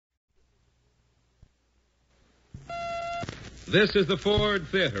This is the Ford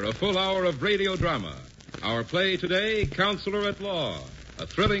Theater, a full hour of radio drama. Our play today, Counselor at Law, a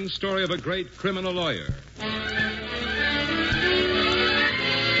thrilling story of a great criminal lawyer.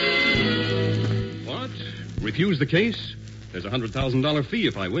 What? Refuse the case? There's a $100,000 fee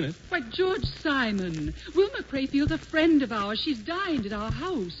if I win it. Why, George Simon, Wilma Crayfield's a friend of ours. She's dined at our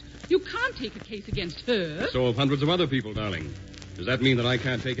house. You can't take a case against her. So have hundreds of other people, darling. Does that mean that I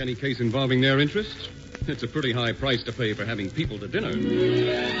can't take any case involving their interests? It's a pretty high price to pay for having people to dinner.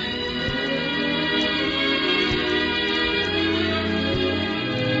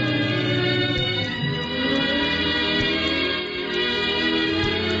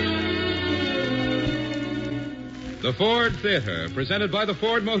 The Ford Theater, presented by the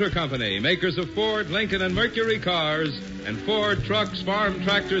Ford Motor Company, makers of Ford, Lincoln, and Mercury cars, and Ford trucks, farm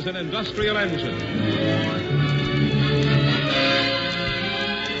tractors, and industrial engines.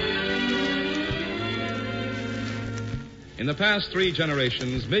 In the past 3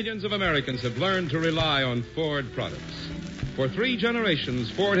 generations, millions of Americans have learned to rely on Ford products. For 3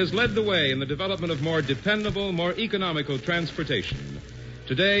 generations, Ford has led the way in the development of more dependable, more economical transportation.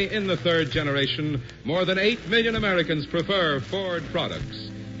 Today, in the 3rd generation, more than 8 million Americans prefer Ford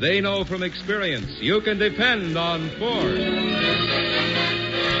products. They know from experience you can depend on Ford.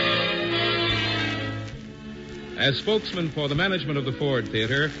 As spokesman for the management of the Ford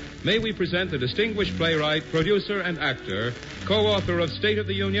Theater, may we present the distinguished playwright, producer, and actor, co-author of State of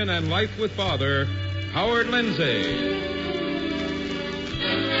the Union and Life with Father, Howard Lindsay.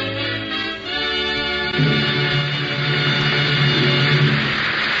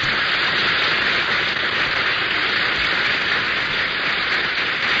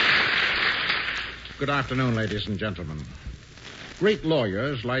 Good afternoon, ladies and gentlemen. Great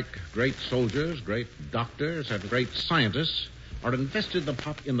lawyers, like great soldiers, great doctors, and great scientists, are invested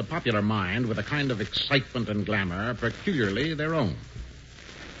in the popular mind with a kind of excitement and glamour peculiarly their own.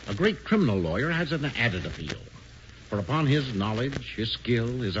 A great criminal lawyer has an added appeal, for upon his knowledge, his skill,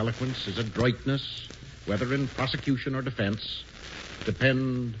 his eloquence, his adroitness, whether in prosecution or defense,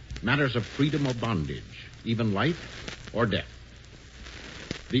 depend matters of freedom or bondage, even life or death.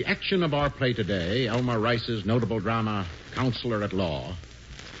 The action of our play today, Elmer Rice's notable drama, Counselor at Law,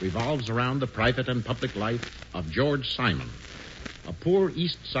 revolves around the private and public life of George Simon, a poor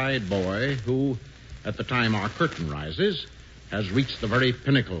East Side boy who, at the time our curtain rises, has reached the very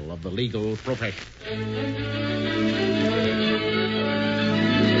pinnacle of the legal profession.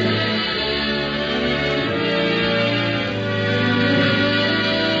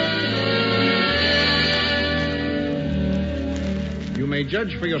 You may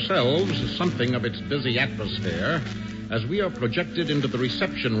judge for yourselves something of its busy atmosphere as we are projected into the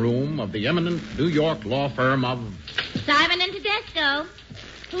reception room of the eminent New York law firm of... Simon and Tedesco.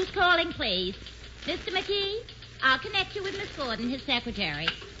 Who's calling, please? Mr. McGee? I'll connect you with Miss Gordon, his secretary.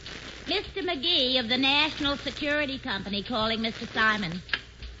 Mr. McGee of the National Security Company calling Mr. Simon.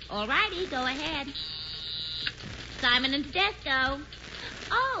 All righty, go ahead. Simon and Tedesco.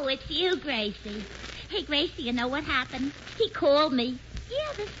 Oh, it's you, Gracie. Hey, Gracie, you know what happened? He called me.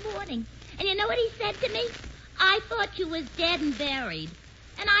 Yeah, this morning. And you know what he said to me? I thought you was dead and buried.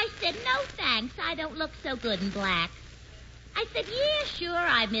 And I said, no, thanks. I don't look so good in black. I said, yeah, sure,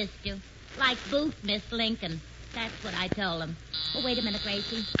 I missed you. Like Booth missed Lincoln. That's what I told him. Oh, wait a minute,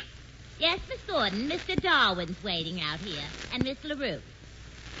 Gracie. Yes, Miss Gordon, Mr. Darwin's waiting out here. And Miss LaRue.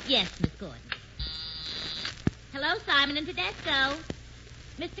 Yes, Miss Gordon. Hello, Simon and Tedesco.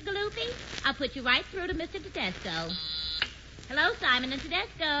 Mr. Galuppi, I'll put you right through to Mr. Tedesco. Hello, Simon and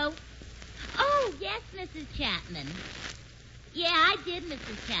Tedesco. Oh, yes, Mrs. Chapman. Yeah, I did,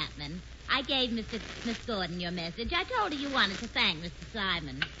 Mrs. Chapman. I gave Miss Gordon your message. I told her you wanted to thank Mr.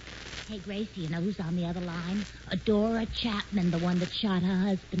 Simon. Hey, Gracie, you know who's on the other line? Adora Chapman, the one that shot her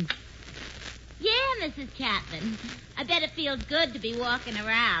husband. Yeah, Mrs. Chapman. I bet it feels good to be walking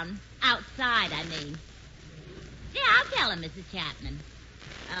around. Outside, I mean. Yeah, I'll tell him, Mrs. Chapman.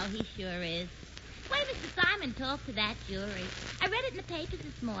 Oh, he sure is. Why, Mr. Simon talked to that jury. I read it in the papers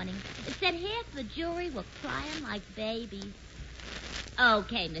this morning. It said half the jury were crying like babies.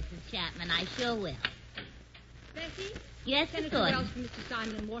 Okay, Mrs. Chapman, I sure will. Bessie? Yes, Miss Senator Gordon. Wells from Mr.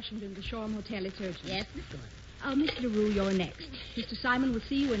 Simon in Washington, the Shoreham Hotel. It's urgent. Yes, Miss Gordon. Oh, Miss LaRue, you're next. Mr. Simon will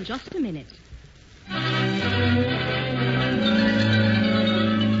see you in just a minute.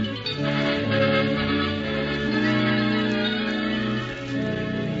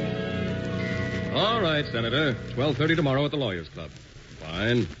 All right, Senator. 12:30 tomorrow at the Lawyers Club.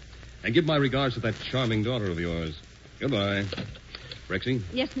 Fine. And give my regards to that charming daughter of yours. Goodbye. Rexy?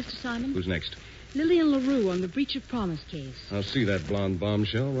 Yes, Mr. Simon? Who's next? Lillian LaRue on the breach of promise case. I'll see that blonde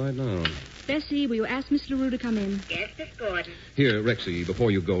bombshell right now. Bessie, will you ask Miss LaRue to come in? Yes, Miss Gordon. Here, Rexy,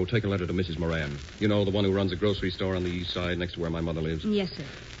 before you go, take a letter to Mrs. Moran. You know, the one who runs a grocery store on the east side next to where my mother lives. Yes, sir.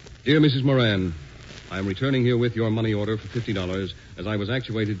 Dear Mrs. Moran, I'm returning here with your money order for $50 as I was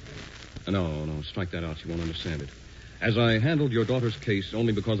actuated... No, strike that out. She won't understand it. As I handled your daughter's case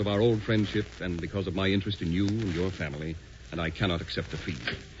only because of our old friendship and because of my interest in you and your family, and I cannot accept the fee.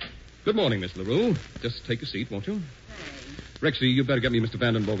 Good morning, Miss LaRue. Just take a seat, won't you? Rexy, you better get me Mr.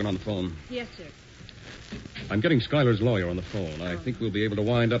 Vandenbogen on the phone. Yes, sir. I'm getting Schuyler's lawyer on the phone. I think we'll be able to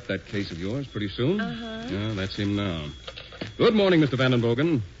wind up that case of yours pretty soon. Uh-huh. Yeah, that's him now. Good morning, Mr.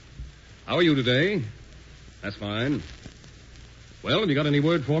 Vandenbogen. How are you today? That's fine. Well, have you got any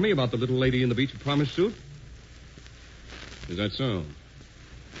word for me about the little lady in the Beach of Promise suit? Is that so?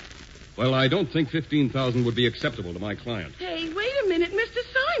 Well, I don't think $15,000 would be acceptable to my client. Hey, wait a minute, Mr.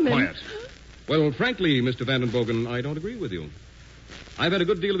 Simon. Quiet. Well, frankly, Mr. Vandenbogen, I don't agree with you. I've had a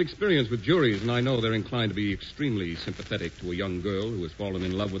good deal of experience with juries, and I know they're inclined to be extremely sympathetic to a young girl who has fallen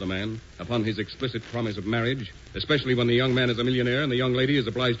in love with a man upon his explicit promise of marriage, especially when the young man is a millionaire and the young lady is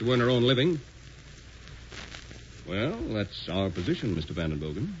obliged to earn her own living. Well, that's our position, Mr.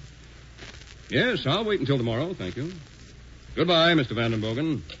 Vandenbogen. Yes, I'll wait until tomorrow, thank you. Goodbye, Mr.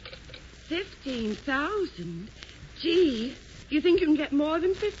 Vandenbogen. 15,000? Gee, you think you can get more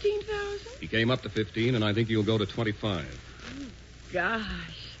than 15,000? He came up to 15, and I think he'll go to 25. Gosh,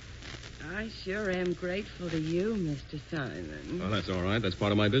 I sure am grateful to you, Mr. Simon. Well, that's all right. That's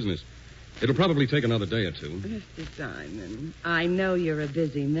part of my business. It'll probably take another day or two. Mr. Simon, I know you're a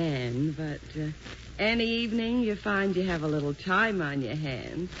busy man, but any evening you find you have a little time on your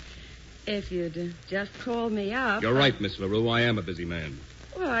hands, if you'd just call me up... You're right, Miss LaRue. I am a busy man.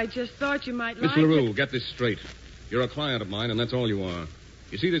 Well, I just thought you might Miss like... LaRue, get this straight. You're a client of mine, and that's all you are.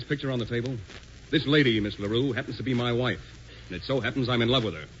 You see this picture on the table? This lady, Miss LaRue, happens to be my wife. And it so happens I'm in love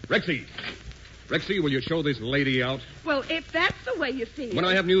with her. Rexy! Rexy, will you show this lady out? Well, if that's the way you feel... When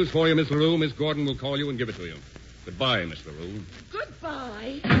I have news for you, Miss LaRue, Miss Gordon will call you and give it to you. Goodbye, Miss LaRue.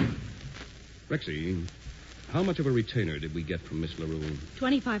 Goodbye. Rexy, how much of a retainer did we get from Miss LaRue?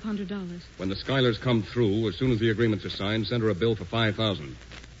 $2,500. When the Schuylers come through, as soon as the agreements are signed, send her a bill for $5,000.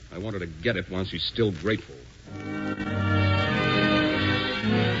 I want her to get it while she's still grateful.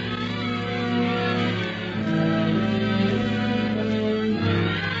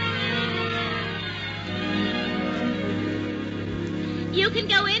 You can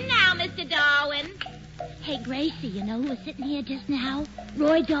go in now, Mr. Darwin. Hey, Gracie, you know who was sitting here just now?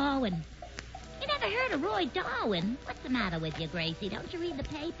 Roy Darwin. You never heard of Roy Darwin? What's the matter with you, Gracie? Don't you read the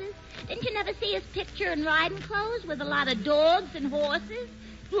papers? Didn't you never see his picture in riding clothes with a lot of dogs and horses?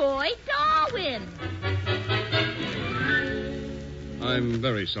 Roy Darwin. I'm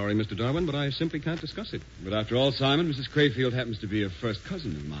very sorry, Mr. Darwin, but I simply can't discuss it. But after all, Simon, Mrs. Crayfield happens to be a first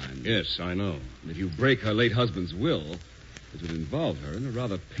cousin of mine. Yes, I know. And if you break her late husband's will, it would involve her in a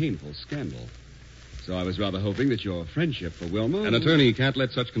rather painful scandal. So I was rather hoping that your friendship for Wilma... An attorney can't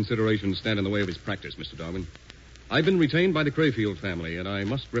let such considerations stand in the way of his practice, Mr. Darwin. I've been retained by the Crayfield family, and I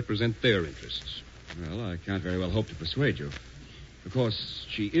must represent their interests. Well, I can't very well hope to persuade you. Of course,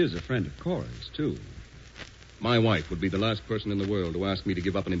 she is a friend of Cora's, too. My wife would be the last person in the world to ask me to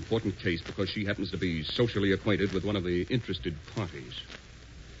give up an important case because she happens to be socially acquainted with one of the interested parties.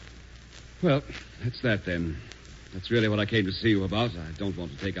 Well, that's that, then. That's really what I came to see you about. I don't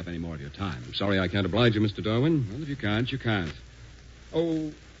want to take up any more of your time. I'm sorry I can't oblige you, Mr. Darwin. Well, if you can't, you can't.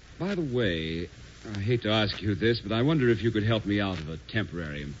 Oh, by the way, I hate to ask you this, but I wonder if you could help me out of a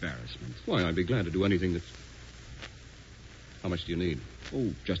temporary embarrassment. Why, I'd be glad to do anything that's... How much do you need?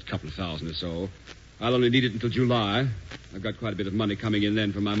 Oh, just a couple of $1,000 or so. I'll only need it until July. I've got quite a bit of money coming in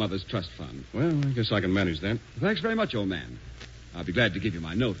then from my mother's trust fund. Well, I guess I can manage that. Thanks very much, old man. I'll be glad to give you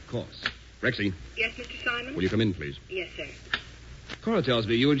my note, of course. Rexy. Yes, Mr. Simon? Will you come in, please? Yes, sir. Cora tells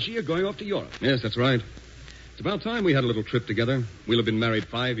me you and she are going off to Europe. Yes, that's right. It's about time we had a little trip together. We'll have been married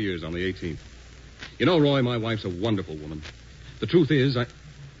 5 years on the 18th. You know, Roy, my wife's a wonderful woman. The truth is, I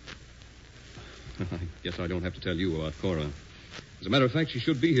guess I don't have to tell you about Cora. As a matter of fact, she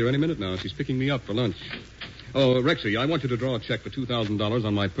should be here any minute now. She's picking me up for lunch. Oh, Rexy, I want you to draw a check for $2,000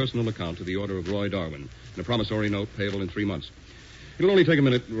 on my personal account to the order of Roy Darwin, and a promissory note payable in 3 months. It'll only take a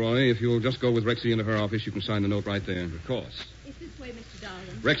minute, Roy. If you'll just go with Rexy into her office, you can sign the note right there. Of course. It's this way, Mr.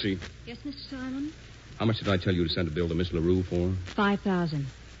 Darwin. Rexy, Yes, Mr. Simon? how much did I tell you to send a bill to Miss LaRue for? $5,000.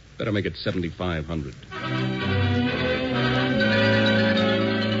 Better make it $7,500.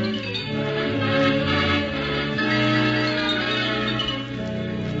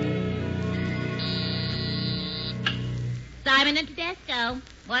 Simon and Tedesco.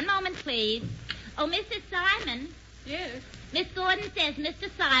 1 moment, please. Oh, Mrs. Simon. Yes. Miss Gordon says Mr.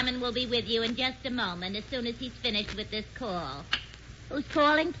 Simon will be with you in just a moment as soon as he's finished with this call. Who's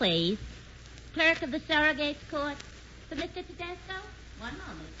calling, please? Clerk of the Surrogates Court. For Mr. Tedesco? One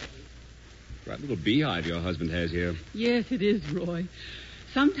moment, please. That little beehive your husband has here. Yes, it is, Roy.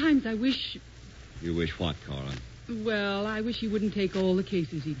 Sometimes I wish... You wish what, Cora? Well, I wish he wouldn't take all the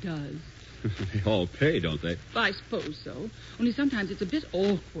cases he does. They all pay, don't they? I suppose so. Only sometimes it's a bit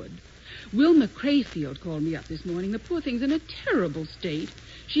awkward. Wilma Crayfield called me up this morning. The poor thing's in a terrible state.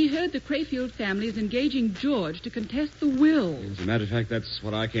 She heard the Crayfield family is engaging George to contest the will. As a matter of fact, that's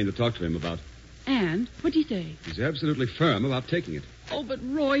what I came to talk to him about. And? What'd he say? He's absolutely firm about taking it. Oh, but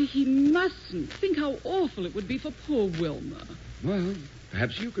Roy, he mustn't. Think how awful it would be for poor Wilma. Well,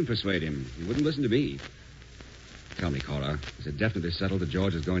 perhaps you can persuade him. He wouldn't listen to me. Tell me, Cora, is it definitely settled that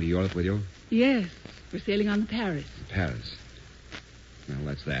George is going to Europe with you? Yes. We're sailing on the Paris. Paris. Well,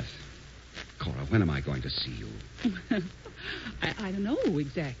 that's that. Cora, when am I going to see you? I don't know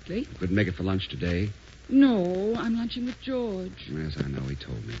exactly. You couldn't make it for lunch today? No, I'm lunching with George. Yes, I know. He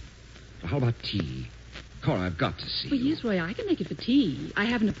told me. Well, how about tea? Cora, I've got to see Well, you. yes, Roy, I can make it for tea. I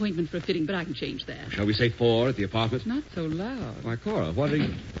have an appointment for a fitting, but I can change that. Shall we say 4 at the apartment? Not so loud. Why, Cora, what are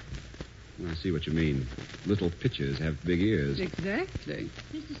you... I see what you mean. Little pitchers have big ears. Exactly.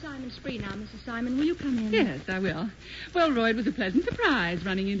 Mr. Simon's free now, Mrs. Simon. Will you come in? Yes, I will. Well, Roy, it was a pleasant surprise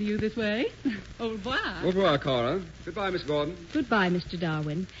running into you this way. Au revoir. Au revoir, Cora. Goodbye, Miss Gordon. Goodbye, Mr.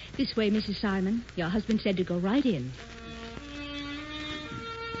 Darwin. This way, Mrs. Simon. Your husband said to go right in.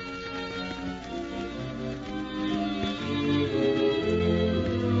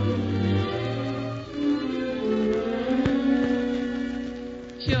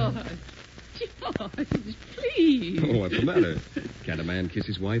 George, please. Oh, what's the matter? Can't a man kiss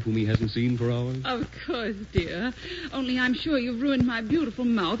his wife whom he hasn't seen for hours? Of course, dear. Only I'm sure you've ruined my beautiful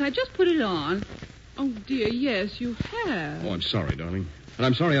mouth. I just put it on. Oh, dear, yes, you have. Oh, I'm sorry, darling. And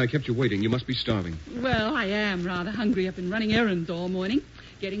I'm sorry I kept you waiting. You must be starving. Well, I am rather hungry. I've been running errands all morning,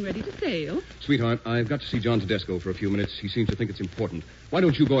 getting ready to sail. Sweetheart, I've got to see John Tedesco for a few minutes. He seems to think it's important. Why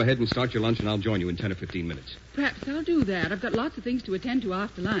don't you go ahead and start your lunch, and I'll join you in 10 or 15 minutes. Perhaps I'll do that. I've got lots of things to attend to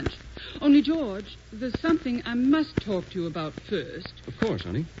after lunch. Only, George, there's something I must talk to you about first. Of course,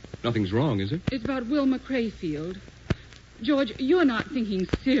 honey. Nothing's wrong, is it? It's about Wilma Crayfield. George, you're not thinking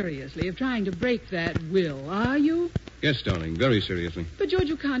seriously of trying to break that will, are you? Yes, darling, very seriously. But, George,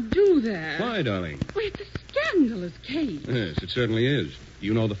 you can't do that. Why, darling? Well, it's a scandalous case. Yes, it certainly is.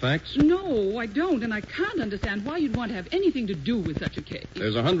 You know the facts? No, I don't, and I can't understand why you'd want to have anything to do with such a case.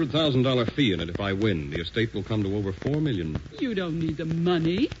 There's a $100,000 fee in it if I win. The estate will come to over $4 million. You don't need the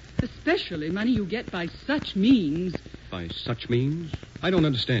money, especially money you get by such means. By such means? I don't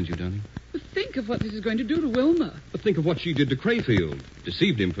understand you, darling. But think of what this is going to do to Wilma. But think of what she did to Crayfield.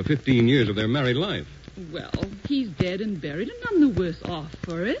 Deceived him for 15 years of their married life. Well, he's dead and buried, and none the worse off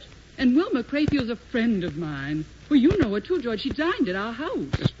for it. And Wilma Crayfield's a friend of mine. Well, you know her, too, George. She dined at our house.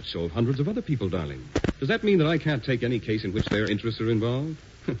 Yes, but so have hundreds of other people, darling. Does that mean that I can't take any case in which their interests are involved?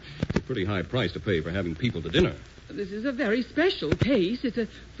 It's a pretty high price to pay for having people to dinner. This is a very special case. It's a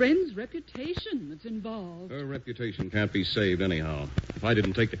friend's reputation that's involved. Her reputation can't be saved anyhow. If I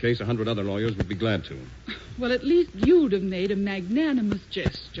didn't take the case, 100 other lawyers would be glad to. Well, at least you'd have made a magnanimous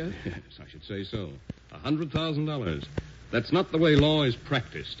gesture. Yes, I should say so. $100,000. That's not the way law is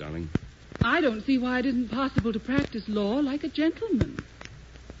practiced, darling. I don't see why it isn't possible to practice law like a gentleman.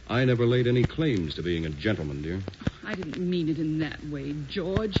 I never laid any claims to being a gentleman, dear. I didn't mean it in that way,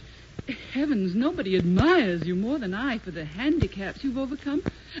 George. Heavens, nobody admires you more than I for the handicaps you've overcome.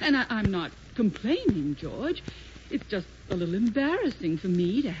 And I'm not complaining, George. It's just a little embarrassing for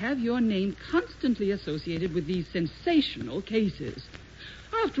me to have your name constantly associated with these sensational cases.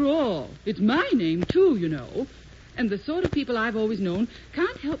 After all, it's my name, too, you know. And the sort of people I've always known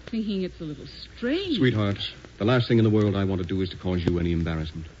can't help thinking it's a little strange. Sweetheart, the last thing in the world I want to do is to cause you any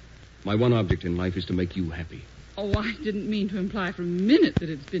embarrassment. My one object in life is to make you happy. Oh, I didn't mean to imply for a minute that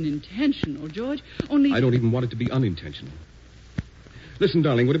it's been intentional, George. Only... I don't even want it to be unintentional. Listen,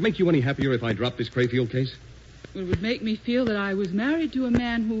 darling, would it make you any happier if I dropped this Crayfield case? It would make me feel that I was married to a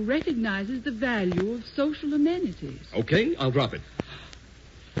man who recognizes the value of social amenities. Okay, I'll drop it.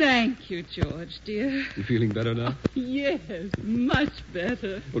 Thank you, George, dear. You feeling better now? Yes, much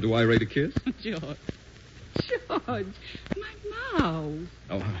better. Well, do I rate a kiss? George. George, my mouth.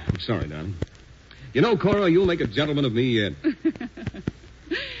 Oh, I'm sorry, darling. You know, Cora, you'll make a gentleman of me yet.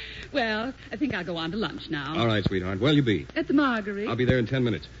 Well, I think I'll go on to lunch now. All right, sweetheart. Where'll you be? At the Marguerite. I'll be there in 10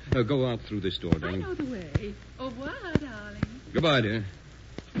 minutes. Go out through this door, I darling. know the way. Au revoir, darling. Goodbye, dear.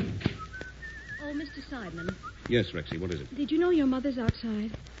 Oh, Mr. Simon, Yes, Rexy, what is it? did you know your mother's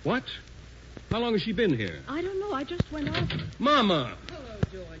outside? What? How long has she been here? I don't know. I just went off. Mama! Hello,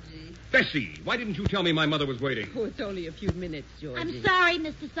 Georgie. Bessie, why didn't you tell me my mother was waiting? Oh, it's only a few minutes, Georgie. I'm sorry,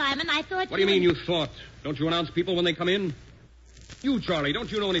 Mr. Simon. I thought What do you mean you thought? Don't you announce people when they come in? You, Charlie,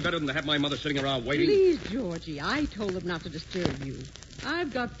 don't you know any better than to have my mother sitting around waiting? Please, Georgie, I told them not to disturb you.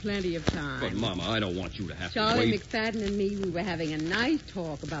 I've got plenty of time. But, Mama, I don't want you to have Charlie to wait. McFadden and me, we were having a nice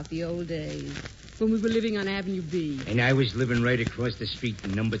talk about the old days when we were living on Avenue B. And I was living right across the street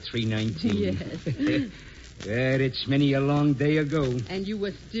in number 319. Yes. But it's many a long day ago. And you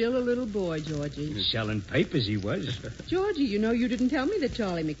were still a little boy, Georgie. Selling papers, he was. Georgie, you know you didn't tell me that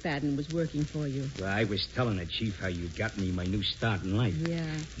Charlie McFadden was working for you. Well, I was telling the chief how you got me my new start in life. Yeah.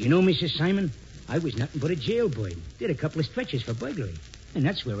 You know, Mrs. Simon, I was nothing but a jailbird. Did a couple of stretches for burglary. And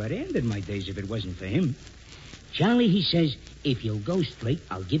that's where I'd ended my days if it wasn't for him. Charlie, he says, if you'll go straight,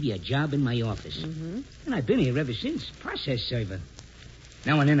 I'll give you a job in my office. Mm-hmm. And I've been here ever since, process server.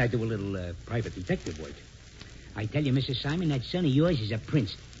 Now and then I do a little private detective work. I tell you, Mrs. Simon, that son of yours is a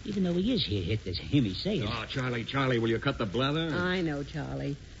prince, even though he is here hit, as him he says. Oh, Charlie, will you cut the blather? I know,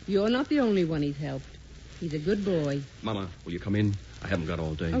 Charlie. You're not the only one he's helped. He's a good boy. Mama, will you come in? I haven't got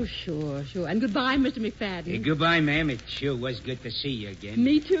all day. Oh, sure. And goodbye, Mr. McFadden. Hey, goodbye, ma'am. It sure was good to see you again.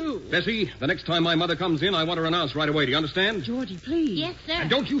 Me too. Bessie, the next time my mother comes in, I want her announced right away. Do you understand? Georgie, please. Yes, sir. And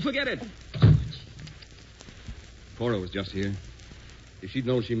don't you forget it. Cora was just here. If she'd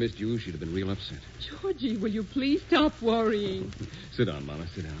known she missed you, she'd have been real upset. Georgie, will you please stop worrying? Sit down, Mama,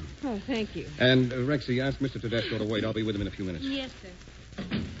 sit down. Oh, thank you. And, Rexy, ask Mr. Tedesco to wait. I'll be with him in a few minutes. Yes, sir.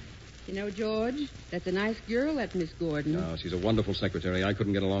 You know, George, that's a nice girl, that Miss Gordon. Oh, she's a wonderful secretary. I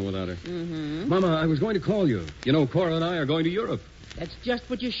couldn't get along without her. Mm-hmm. Mama, I was going to call you. You know, Cora and I are going to Europe. That's just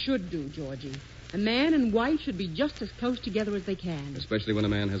what you should do, Georgie. A man and wife should be just as close together as they can. Especially when a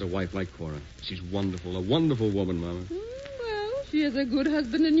man has a wife like Cora. She's wonderful, a wonderful woman, Mama. Well, she has a good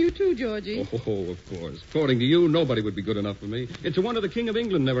husband in you, too, Georgie. Oh, of course. According to you, nobody would be good enough for me. It's a wonder the King of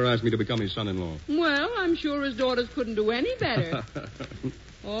England never asked me to become his son-in-law. Well, I'm sure his daughters couldn't do any better.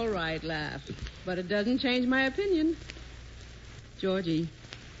 All right, laugh. But it doesn't change my opinion. Georgie,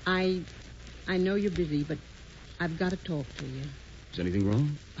 I know you're busy, but I've got to talk to you. Is anything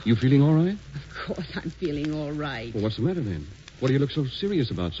wrong? You feeling all right? Of course, I'm feeling all right. Well, what's the matter then? What do you look so serious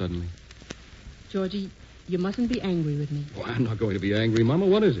about suddenly? Georgie, you mustn't be angry with me. Well, I'm not going to be angry, Mama.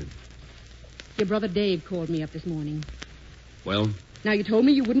 What is it? Your brother Dave called me up this morning. Well? Now, you told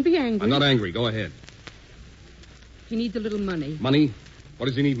me you wouldn't be angry. I'm not angry. Go ahead. He needs a little money. Money? What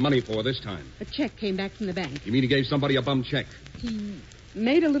does he need money for this time? A check came back from the bank. You mean he gave somebody a bum check? He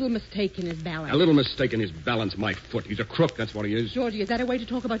made a little mistake in his balance. A little mistake in his balance, my foot. He's a crook, that's what he is. Georgie, is that a way to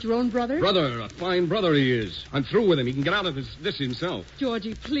talk about your own brother? Brother, a fine brother he is. I'm through with him. He can get out of this himself.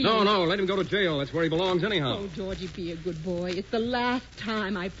 Georgie, please. No, let him go to jail. That's where he belongs anyhow. Oh, Georgie, be a good boy. It's the last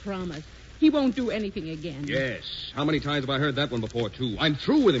time, I promise. He won't do anything again. Yes. How many times have I heard that one before, too? I'm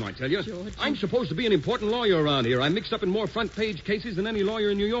through with him, I tell you. Georgie. I'm supposed to be an important lawyer around here. I'm mixed up in more front-page cases than any lawyer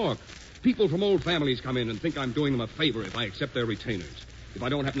in New York. People from old families come in and think I'm doing them a favor if I accept their retainers. If I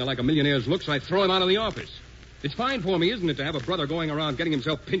don't happen to like a millionaire's looks, I throw him out of the office. It's fine for me, isn't it, to have a brother going around getting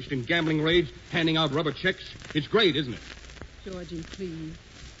himself pinched in gambling rage, handing out rubber checks? It's great, isn't it? Georgie, please.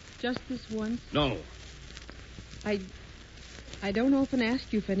 Just this once. No. I don't often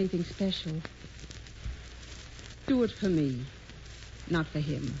ask you for anything special. Do it for me, not for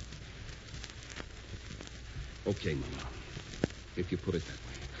him. Okay, Mama. If you put it that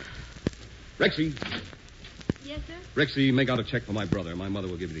way. Rexy. Yes, sir? Rexy, make out a check for my brother. My mother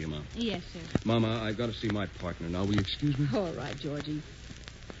will give you the amount. Yes, sir. Mama, I've got to see my partner. Now, will you excuse me? All right, Georgie.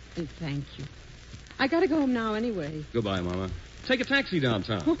 And thank you. I gotta go home now anyway. Goodbye, Mama. Take a taxi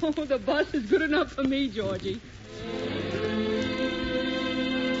downtown. Oh, the bus is good enough for me, Georgie.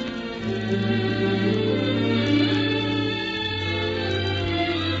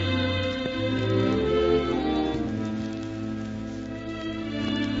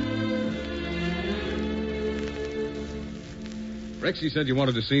 Rexy said you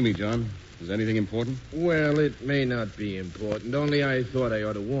wanted to see me, John. Is anything important? Well, it may not be important, only I thought I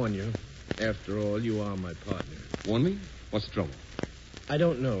ought to warn you. After all, you are my partner. Warn me? What's the trouble? I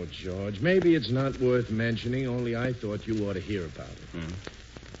don't know, George. Maybe it's not worth mentioning, only I thought you ought to hear about it.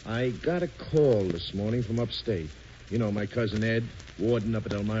 I got a call this morning from upstate. You know, my cousin Ed, warden up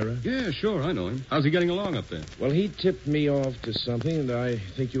at Elmira. Yeah, sure, I know him. How's he getting along up there? Well, he tipped me off to something that I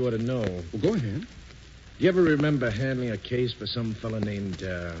think you ought to know. Well, go ahead. You ever remember handling a case for some fella named,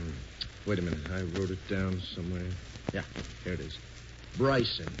 wait a minute, I wrote it down somewhere. Yeah, here it is.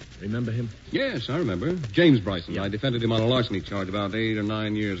 Bryson. Remember him? Yes, I remember. James Bryson. Yeah. I defended him on a larceny charge about 8 or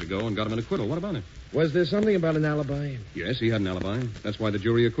 9 years ago and got him an acquittal. What about him? Was there something about an alibi? Yes, he had an alibi. That's why the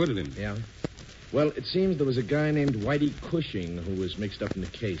jury acquitted him. Yeah. Well, it seems there was a guy named Whitey Cushing who was mixed up in the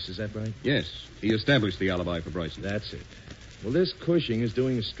case. Is that right? Yes, he established the alibi for Bryson. That's it. Well, this Cushing is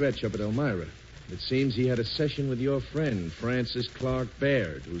doing a stretch up at Elmira. It seems he had a session with your friend, Francis Clark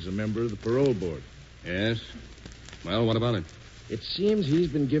Baird, who's a member of the parole board. Yes? Well, what about it? It seems he's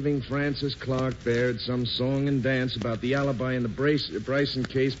been giving Francis Clark Baird some song and dance about the alibi in the Bryson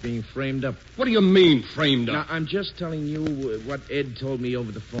case being framed up. What do you mean, framed up? Now, I'm just telling you what Ed told me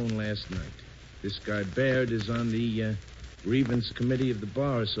over the phone last night. This guy Baird is on the grievance committee of the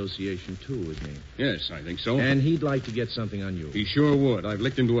Bar Association, too, isn't he? Yes, I think so. And he'd like to get something on you. He sure would. I've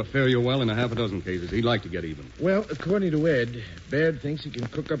licked into a failure well in a half a dozen cases. He'd like to get even. Well, according to Ed, Baird thinks he can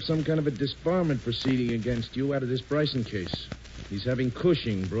cook up some kind of a disbarment proceeding against you out of this Bryson case. He's having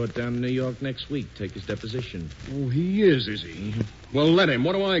Cushing brought down to New York next week, take his deposition. Oh, he is he? Mm-hmm. Well, let him.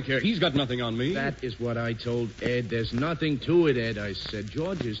 What do I care? He's got nothing on me. That is what I told Ed. There's nothing to it, Ed, I said.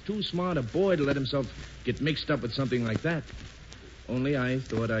 George is too smart a boy to let himself get mixed up with something like that. Only I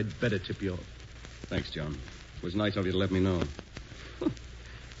thought I'd better tip you off. Thanks, John. It was nice of you to let me know.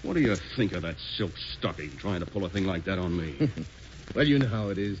 What do you think of that silk stocking trying to pull a thing like that on me? Well, you know how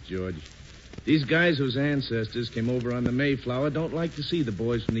it is, George. These guys whose ancestors came over on the Mayflower don't like to see the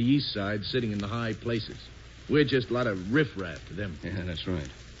boys from the East Side sitting in the high places. We're just a lot of riffraff to them. Yeah, that's right.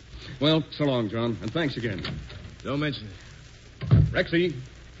 Well, so long, John, and thanks again. Don't mention it. Rexy.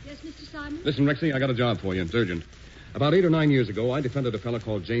 Yes, Mr. Simon? Listen, Rexy, I got a job for you. It's urgent. About 8 or 9 years ago, I defended a fellow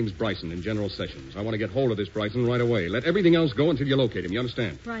called James Bryson in General Sessions. I want to get hold of this Bryson right away. Let everything else go until you locate him. You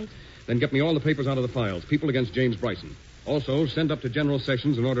understand? Right. Then get me all the papers out of the files. People against James Bryson. Also, send up to General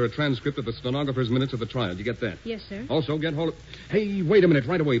Sessions and order a transcript of the stenographer's minutes of the trial. You get that? Yes, sir. Also, get hold of... Hey, wait a minute.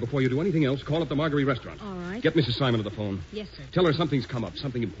 Right away, before you do anything else, call up the Marguerite restaurant. All right. Get Mrs. Simon on the phone. Yes, sir. Tell her something's come up,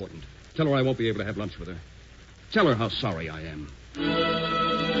 something important. Tell her I won't be able to have lunch with her. Tell her how sorry I am.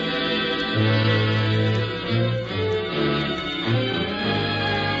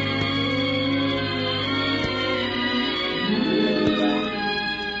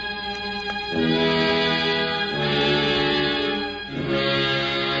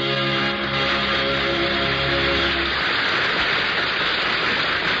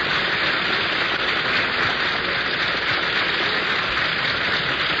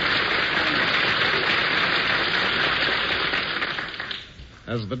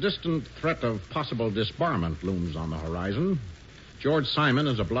 As the distant threat of possible disbarment looms on the horizon, George Simon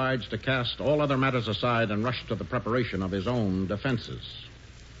is obliged to cast all other matters aside and rush to the preparation of his own defenses.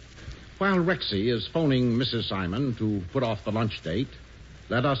 While Rexy is phoning Mrs. Simon to put off the lunch date,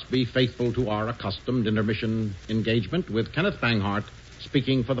 let us be faithful to our accustomed intermission engagement with Kenneth Banghart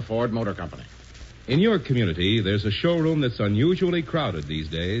speaking for the Ford Motor Company. In your community, there's a showroom that's unusually crowded these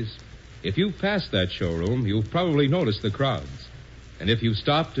days. If you've passed that showroom, you've probably noticed the crowds. And if you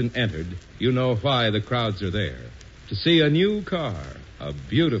stopped and entered, you know why the crowds are there. To see a new car, a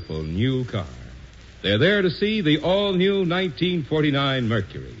beautiful new car. They're there to see the all-new 1949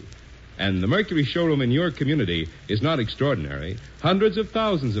 Mercury. And the Mercury showroom in your community is not extraordinary. Hundreds of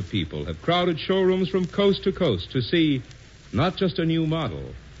thousands of people have crowded showrooms from coast to coast to see not just a new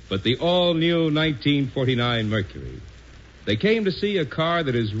model, but the all-new 1949 Mercury. They came to see a car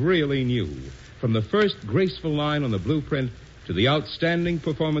that is really new, from the first graceful line on the blueprint to the outstanding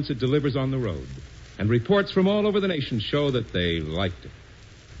performance it delivers on the road. And reports from all over the nation show that they liked it.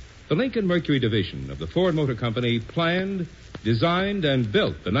 The Lincoln Mercury division of the Ford Motor Company planned, designed, and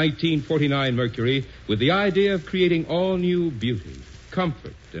built the 1949 Mercury with the idea of creating all-new beauty,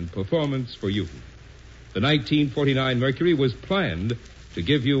 comfort, and performance for you. The 1949 Mercury was planned to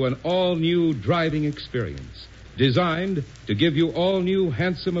give you an all-new driving experience, designed to give you all-new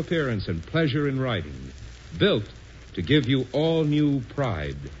handsome appearance and pleasure in riding, built to give you all-new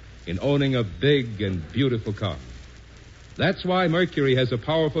pride in owning a big and beautiful car. That's why Mercury has a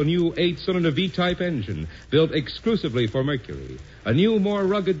powerful new 8-cylinder V-type engine built exclusively for Mercury, a new, more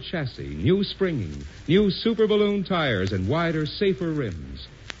rugged chassis, new springing, new super balloon tires, and wider, safer rims,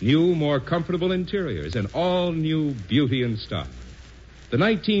 new, more comfortable interiors, and all-new beauty and style. The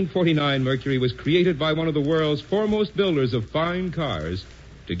 1949 Mercury was created by one of the world's foremost builders of fine cars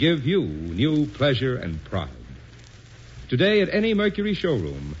to give you new pleasure and pride. Today, at any Mercury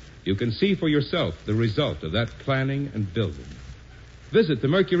showroom, you can see for yourself the result of that planning and building. Visit the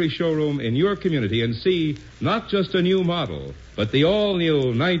Mercury showroom in your community and see not just a new model, but the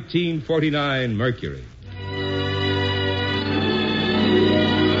all-new 1949 Mercury.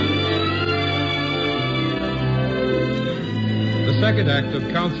 The second act of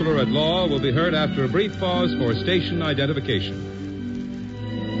Counselor at Law will be heard after a brief pause for station identification.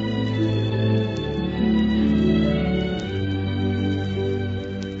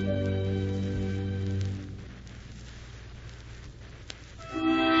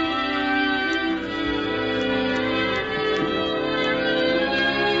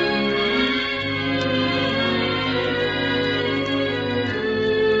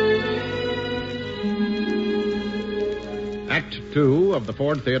 Act Two of the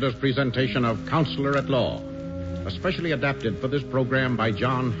Ford Theater's presentation of Counselor at Law, especially adapted for this program by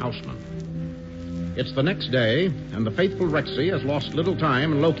John Houseman. It's the next day, and the faithful Rexy has lost little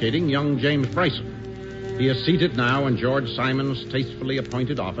time in locating young James Bryson. He is seated now in George Simon's tastefully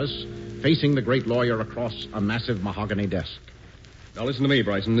appointed office, facing the great lawyer across a massive mahogany desk. Now listen to me,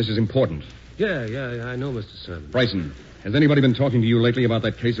 Bryson. This is important. Yeah, I know, Mr. Simon. Bryson, has anybody been talking to you lately about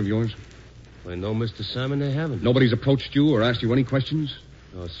that case of yours? I know, Mr. Simon, they haven't. Nobody's approached you or asked you any questions?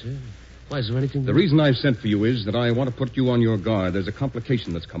 No, sir. Why, is there anything... The reason I've sent for you is that I want to put you on your guard. There's a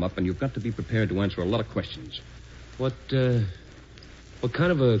complication that's come up, and you've got to be prepared to answer a lot of questions. What kind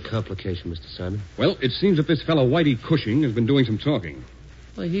of a complication, Mr. Simon? Well, it seems that this fellow Whitey Cushing has been doing some talking.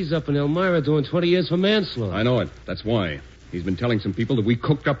 Well, he's up in Elmira doing 20 years for manslaughter. I know it. That's why. He's been telling some people that we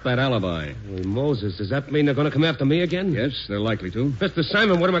cooked up that alibi. Well, Moses, does that mean they're going to come after me again? Yes, they're likely to. Mr.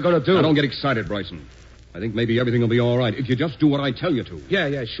 Simon, what am I going to do? Now, don't get excited, Bryson. I think maybe everything will be all right if you just do what I tell you to.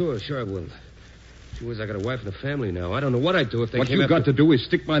 Yeah, sure I will. Gee whiz, I got a wife and a family now. I don't know what I'd do if they What came you've got to do is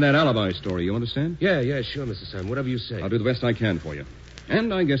stick by that alibi story, you understand? Yeah, sure, Mr. Simon. Whatever you say. I'll do the best I can for you.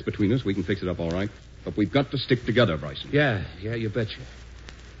 And I guess between us we can fix it up all right. But we've got to stick together, Bryson. Yeah, you betcha.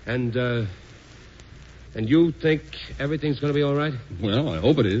 And you think everything's going to be all right? Well, I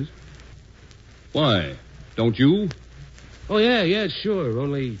hope it is. Why? Don't you? Oh, yeah, sure.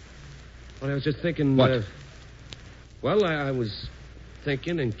 Only I was just thinking... What? I was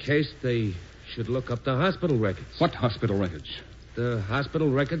thinking in case they should look up the hospital records. What hospital records? The hospital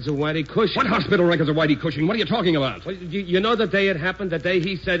records of Whitey Cushing. What hospital records of Whitey Cushing? What are you talking about? Well, you know the day it happened, the day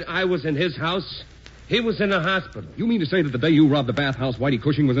he said I was in his house? He was in the hospital. You mean to say that the day you robbed the bathhouse, Whitey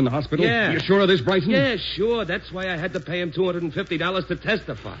Cushing was in the hospital? Yeah. Are you sure of this, Bryson? Yeah, sure. That's why I had to pay him $250 to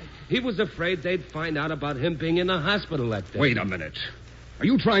testify. He was afraid they'd find out about him being in the hospital that day. Wait a minute. Are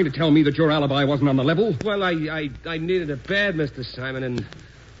you trying to tell me that your alibi wasn't on the level? Well, I needed it bad, Mr. Simon, and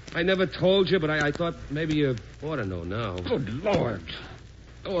I never told you, but I thought maybe you ought to know now. Good Lord.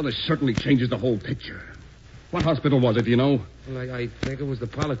 Oh, this certainly changes the whole picture. What hospital was it, do you know? Well, I think it was the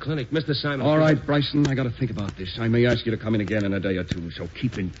polyclinic. Mr. Simon... All right, Bryson, I got to think about this. I may ask you to come in again in a day or two, so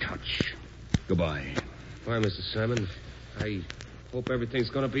keep in touch. Goodbye. Bye, Mr. Simon. I hope everything's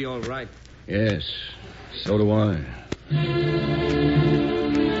going to be all right. Yes, so do I.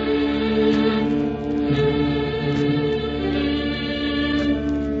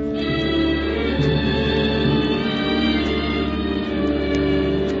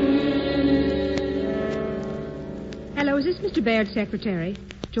 Hello, is this Mr. Baird's secretary?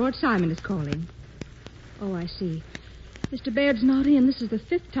 George Simon is calling. Oh, I see. Mr. Baird's not in. This is the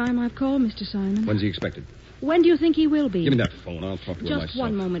 5th time I've called Mr. Simon. When's he expected? When do you think he will be? Give me that phone. I'll talk to him myself. Just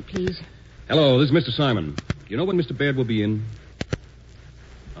one moment, please. Hello, this is Mr. Simon. Do you know when Mr. Baird will be in?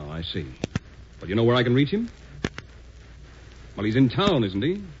 Oh, I see. Well, do you know where I can reach him? Well, he's in town, isn't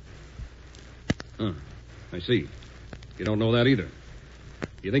he? Huh. I see. You don't know that either.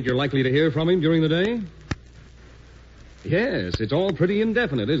 You think you're likely to hear from him during the day? Yes, it's all pretty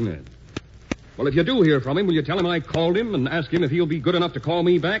indefinite, isn't it? Well, if you do hear from him, will you tell him I called him and ask him if he'll be good enough to call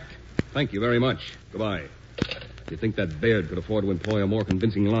me back? Thank you very much. Goodbye. Do you think that Baird could afford to employ a more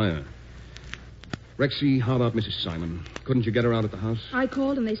convincing liar? Rexy, how about Mrs. Simon? Couldn't you get her out at the house? I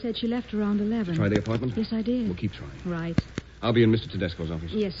called and they said she left around 11. Try the apartment? Yes, I did. We'll keep trying. Right. I'll be in Mr. Tedesco's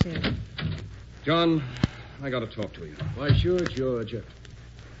office. Yes, sir. John, I got to talk to you. Why, sure, George.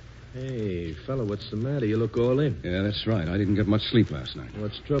 Hey, fella, what's the matter? You look all in. Yeah, that's right. I didn't get much sleep last night.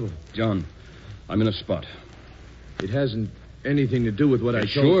 What's trouble? John, I'm in a spot. It hasn't anything to do with what I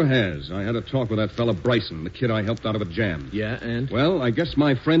It told sure has. I had a talk with that fella Bryson, the kid I helped out of a jam. Yeah, and? Well, I guess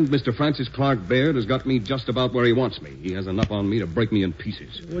my friend, Mr. Francis Clark Baird, has got me just about where he wants me. He has enough on me to break me in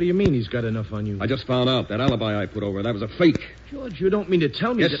pieces. What do you mean he's got enough on you? I just found out that alibi I put over, that was a fake. George, you don't mean to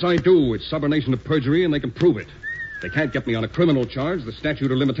tell me Yes, I do. It's subornation of perjury, and they can prove it. They can't get me on a criminal charge. The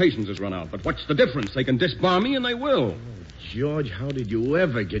statute of limitations has run out. But what's the difference? They can disbar me, and they will. George, how did you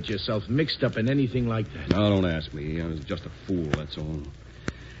ever get yourself mixed up in anything like that? No, don't ask me. I was just a fool, that's all.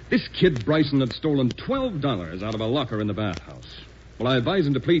 This kid Bryson had stolen $12 out of a locker in the bathhouse. Well, I advised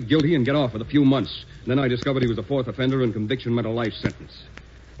him to plead guilty and get off with a few months. And then I discovered he was a 4th offender and conviction meant a life sentence.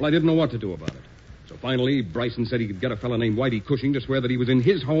 Well, I didn't know what to do about it. So finally, Bryson said he could get a fella named Whitey Cushing to swear that he was in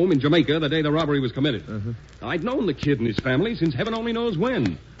his home in Jamaica the day the robbery was committed. Now, I'd known the kid and his family since heaven only knows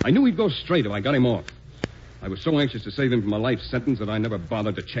when. I knew he'd go straight if I got him off. I was so anxious to save him from a life sentence that I never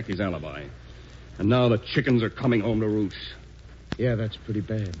bothered to check his alibi. And now the chickens are coming home to roost. Yeah, that's pretty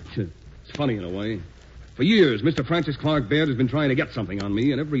bad. It's funny in a way. For years, Mr. Francis Clark Baird has been trying to get something on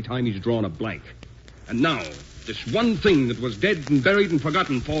me, and every time he's drawn a blank. And now, this one thing that was dead and buried and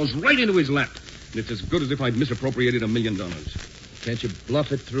forgotten falls right into his lap. And it's as good as if I'd misappropriated $1 million. Can't you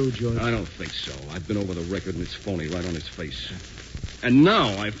bluff it through, George? I don't think so. I've been over the record, and it's phony right on his face. And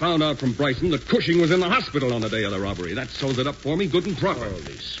now I found out from Bryson that Cushing was in the hospital on the day of the robbery. That sews it up for me good and proper.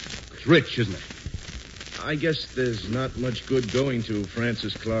 It's rich, isn't it? I guess there's not much good going to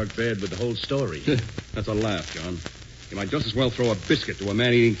Francis Clark Baird with the whole story. That's a laugh, John. You might just as well throw a biscuit to a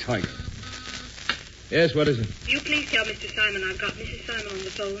man-eating tiger. Yes, what is it? You please tell Mr. Simon I've got Mrs. Simon on the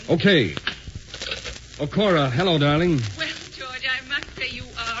phone. Okay. Oh, Cora, hello, darling. Well, George, I must say you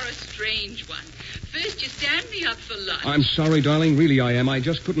are a strange one. First, you stand me up for lunch. I'm sorry, darling. Really, I am. I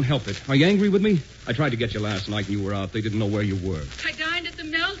just couldn't help it. Are you angry with me? I tried to get you last night and you were out. They didn't know where you were. I dined at the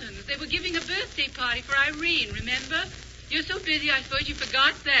Meldons. They were giving a birthday party for Irene, remember? You're so busy, I suppose you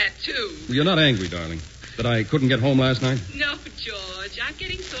forgot that, too. You're not angry, darling, that I couldn't get home last night? No, George. I'm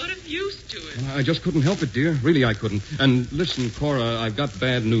getting sort of used to it. I just couldn't help it, dear. Really, I couldn't. And listen, Cora, I've got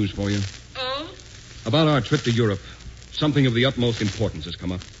bad news for you. Oh? About our trip to Europe. Something of the utmost importance has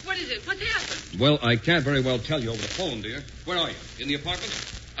come up. What is it? What's happened? Well, I can't very well tell you over the phone, dear. Where are you? In the apartment?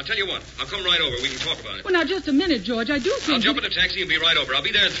 I'll tell you what. I'll come right over. We can talk about it. Well, now, just a minute, George. I do think... I'll jump in a taxi and be right over. I'll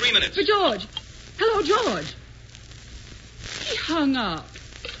be there in 3 minutes. But, George. Hello, George. He hung up.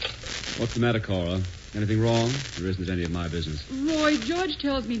 What's the matter, Cora? Anything wrong? There isn't any of my business. Roy, George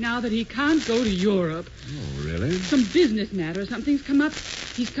tells me now that he can't go to Europe. Oh, really? Some business matter. Something's come up.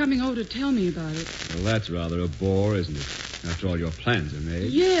 He's coming over to tell me about it. Well, that's rather a bore, isn't it? After all your plans are made.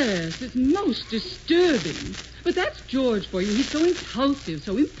 Yes, it's most disturbing. But that's George for you. He's so impulsive,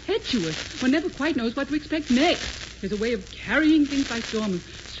 so impetuous. One never quite knows what to expect next. There's a way of carrying things by storm, of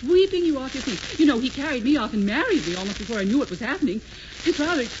sweeping you off your feet. You know, he carried me off and married me almost before I knew what was happening. It's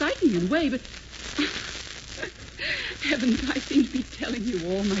rather exciting in a way, but... Heavens, I seem to be telling you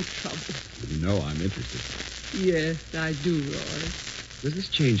all my troubles. You know I'm interested. Yes, I do, Roy. Does this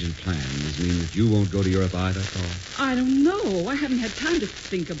change in plans mean that you won't go to Europe either, Cora? I don't know. I haven't had time to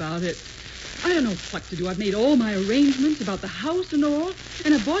think about it. I don't know what to do. I've made all my arrangements about the house and all,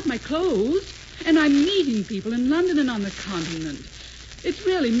 and I bought my clothes, and I'm meeting people in London and on the continent. It's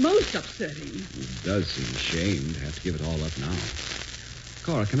really most upsetting. It does seem a shame to have to give it all up now.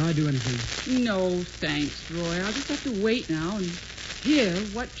 Cora, can I do anything? No, thanks, Roy. I'll just have to wait now and hear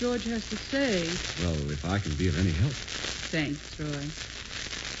what George has to say. Well, if I can be of any help. Thanks, Roy.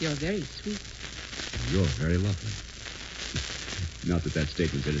 You're very sweet. You're very lovely. Not that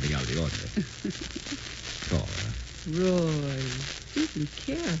statement's anything out of the ordinary. Cora. Roy, do be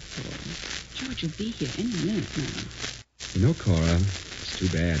careful. George will be here any minute now. You know, Cora, it's too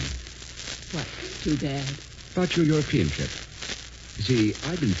bad. What's too bad? About your European trip. You see,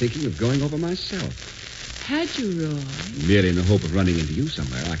 I've been thinking of going over myself. Had you, Roy? Merely in the hope of running into you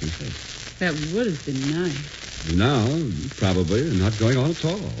somewhere, I can say. That would have been nice. Now, you probably are not going on at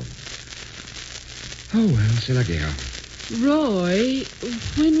all. Oh, well, c'est la guerre. Roy,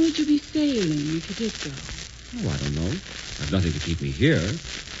 when would you be sailing if you did go? Oh, I don't know. I've nothing to keep me here.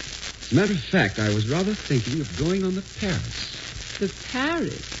 As a matter of fact, I was rather thinking of going on the Paris. The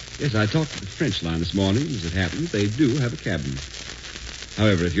Paris? Yes, I talked to the French line this morning. As it happens, they do have a cabin.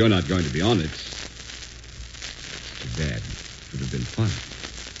 However, if you're not going to be on it, it's too bad. It would have been fun.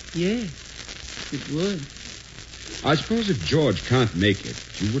 Yes, it would. I suppose if George can't make it,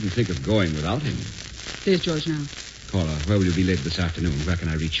 you wouldn't think of going without him. There's George now. Cora, where will you be later this afternoon? Where can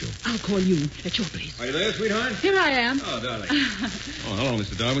I reach you? I'll call you at your place. Are you there, sweetheart? Here I am. Oh, darling. Hello,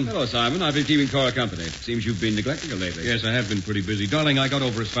 Mr. Darwin. Hello, Simon. I've been keeping Cora company. Seems you've been neglecting her lately. Yes, I have been pretty busy. Darling, I got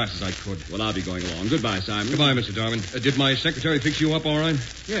over as fast as I could. Well, I'll be going along. Goodbye, Simon. Goodbye, Mr. Darwin. Did my secretary fix you up all right?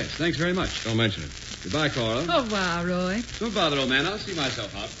 Yes, thanks very much. Don't mention it. Goodbye, Cora. Au revoir, Roy. Don't bother, old man. I'll see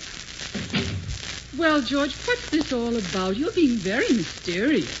myself out. Well, George, what's this all about? You're being very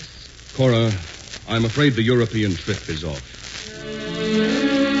mysterious. Cora, I'm afraid the European trip is off.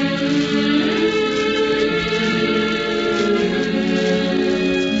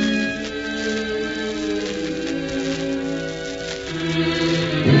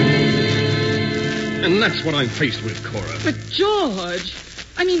 And that's what I'm faced with, Cora. But, George,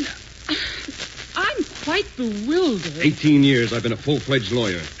 I mean, I'm quite bewildered. 18 years I've been a full-fledged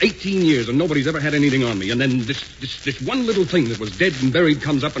lawyer. 18 years, and nobody's ever had anything on me. And then this one little thing that was dead and buried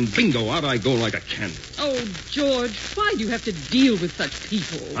comes up, and bingo, out I go like a candle. Oh, George, why do you have to deal with such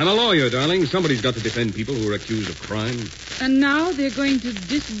people? I'm a lawyer, darling. Somebody's got to defend people who are accused of crime. And now they're going to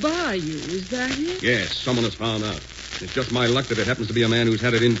disbar you, is that it? Yes, someone has found out. It's just my luck that it happens to be a man who's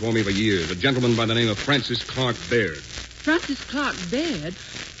had it in for me for years. A gentleman by the name of Francis Clark Baird. Francis Clark Baird?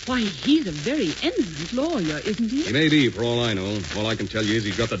 Why, he's a very eminent lawyer, isn't he? He may be, for all I know. All I can tell you is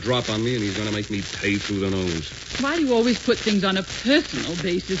he's got the drop on me, and he's going to make me pay through the nose. Why do you always put things on a personal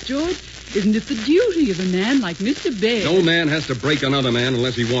basis, George? Isn't it the duty of a man like Mr. Baird? No man has to break another man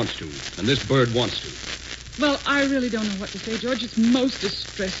unless he wants to. And this bird wants to. Well, I really don't know what to say, George. It's most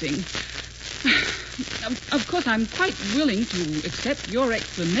distressing. Of course, I'm quite willing to accept your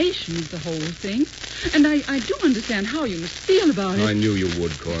explanation of the whole thing. And I do understand how you must feel about it. I knew you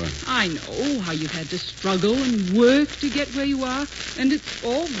would, Cora. I know how you've had to struggle and work to get where you are, and it's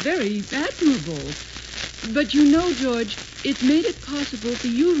all very admirable. But you know, George, it made it possible for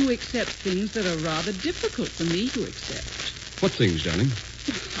you to accept things that are rather difficult for me to accept. What things, darling?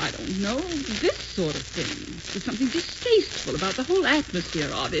 I don't know. This sort of thing. There's something distasteful about the whole atmosphere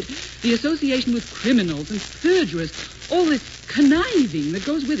of it. The association with criminals and perjurers. All this conniving that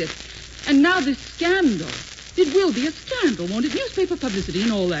goes with it. And now this scandal. It will be a scandal, won't it? Newspaper publicity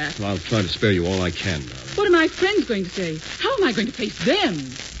and all that. Well, I'll try to spare you all I can, darling. What are my friends going to say? How am I going to face them?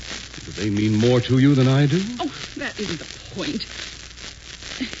 Do they mean more to you than I do? Oh, that isn't the point.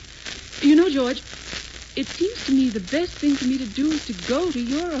 You know, George, it seems to me the best thing for me to do is to go to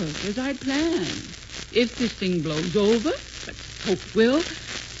Europe as I'd planned. If this thing blows over, let's hope it will,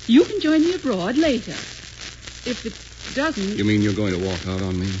 you can join me abroad later. If it doesn't... You mean you're going to walk out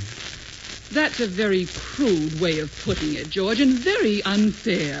on me? That's a very crude way of putting it, George, and very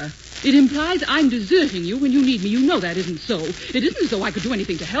unfair. It implies I'm deserting you when you need me. You know that isn't so. It isn't as though I could do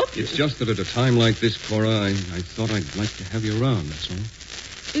anything to help you. It's just that at a time like this, Cora, I thought I'd like to have you around, that's all.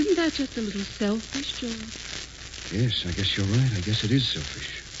 Isn't that just a little selfish, George? Yes, I guess you're right. I guess it is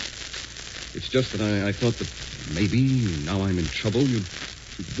selfish. It's just that I thought that maybe now I'm in trouble, you'd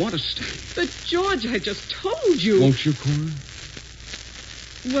want to stay. But, George, I just told you. Won't you, Cora?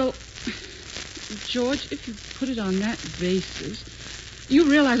 Well, George, if you put it on that basis, you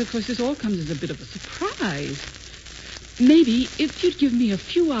realize, of course, this all comes as a bit of a surprise. Maybe if you'd give me a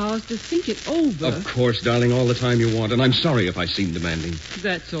few hours to think it over... Of course, darling, all the time you want, and I'm sorry if I seem demanding.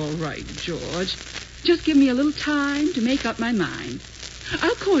 That's all right, George. Just give me a little time to make up my mind.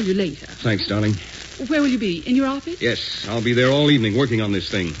 I'll call you later. Thanks, darling. Where will you be? In your office? Yes, I'll be there all evening working on this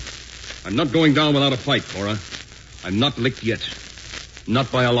thing. I'm not going down without a fight, Cora. I'm not licked yet.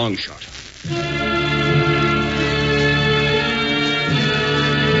 Not by a long shot.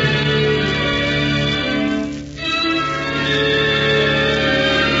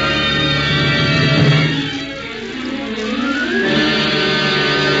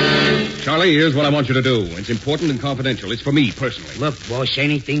 Charlie, here's what I want you to do. It's important and confidential. It's for me, personally. Look, boss,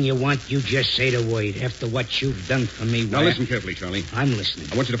 anything you want, you just say the word. After what you've done for me... Now, listen carefully, Charlie. I'm listening.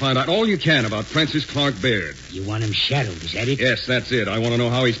 I want you to find out all you can about Francis Clark Baird. You want him shadowed, is that it? Yes, that's it. I want to know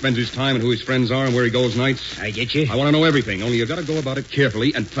how he spends his time and who his friends are and where he goes nights. I get you. I want to know everything, only you got to go about it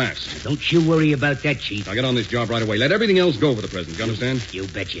carefully and fast. Don't you worry about that, Chief. I'll get on this job right away. Let everything else go for the present. You understand? You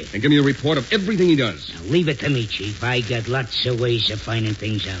betcha. And give me a report of everything he does. Now, leave it to me, Chief. I got lots of ways of finding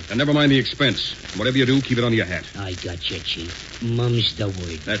things out. And never mind the expense. Whatever you do, keep it under your hat. I got you, Chief. Mum's the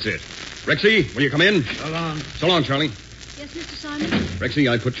word. That's it. Rexy, will you come in? So long. So long, Charlie. Yes, Mr. Simon?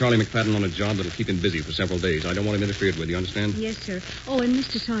 Rexy, I put Charlie McFadden on a job that'll keep him busy for several days. I don't want him interfered with, you understand? Yes, sir. Oh, and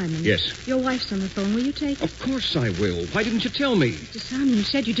Mr. Simon. Yes. Your wife's on the phone. Will you take her? Of course I will. Why didn't you tell me? Mr. Simon, you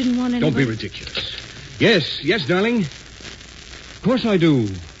said you didn't want anybody... Don't be ridiculous. Yes, darling. Of course I do.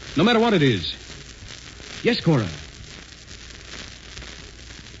 No matter what it is. Yes, Cora.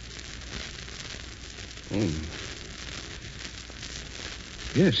 Oh.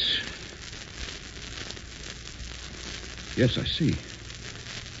 Yes. Yes, I see.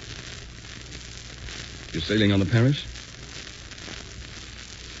 You're sailing on the Paris?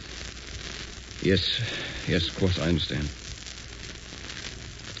 Yes, of course, I understand.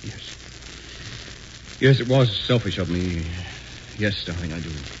 Yes. Yes, it was selfish of me. Yes, darling, I do.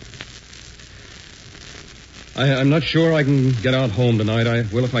 I'm not sure I can get out home tonight. I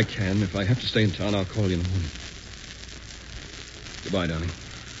will if I can. If I have to stay in town, I'll call you in the morning. Goodbye, darling.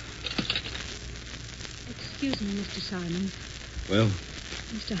 Excuse me, Mr. Simon. Well?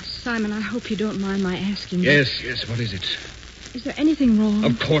 Mr. Simon, I hope you don't mind my asking you. Yes, what is it? Is there anything wrong?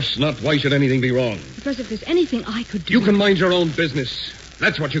 Of course not. Why should anything be wrong? Because if there's anything I could do... You can mind your own business.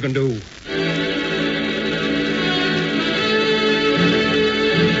 That's what you can do.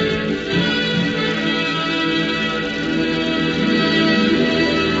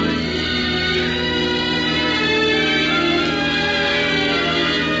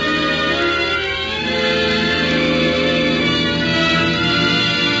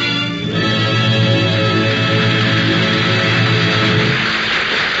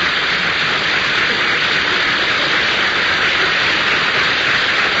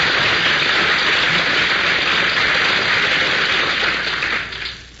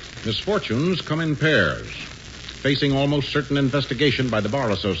 Misfortunes come in pairs. facing almost certain investigation by the Bar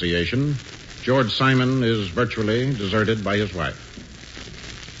Association, George Simon is virtually deserted by his wife.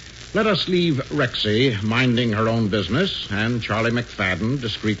 Let us leave Rexy minding her own business and Charlie McFadden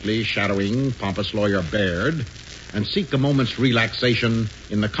discreetly shadowing pompous lawyer Baird and seek a moment's relaxation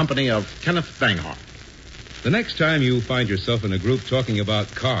in the company of Kenneth Banghart. The next time you find yourself in a group talking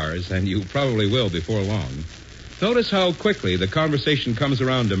about cars, and you probably will before long, notice how quickly the conversation comes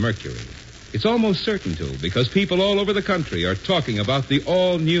around to Mercury. It's almost certain to, because people all over the country are talking about the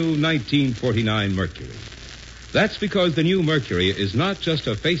all-new 1949 Mercury. That's because the new Mercury is not just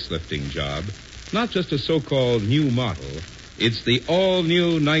a facelifting job, not just a so-called new model. It's the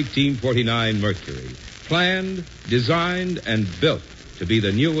all-new 1949 Mercury, planned, designed, and built to be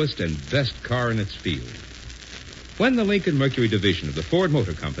the newest and best car in its field. When the Lincoln Mercury division of the Ford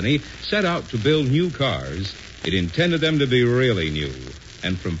Motor Company set out to build new cars, it intended them to be really new.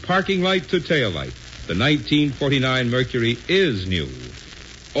 And from parking light to tail light, the 1949 Mercury is new.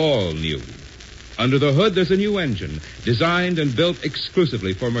 All new. Under the hood, there's a new engine, designed and built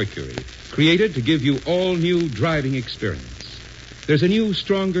exclusively for Mercury, created to give you all new driving experience. There's a new,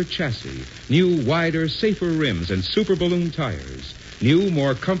 stronger chassis, new, wider, safer rims and super balloon tires, new,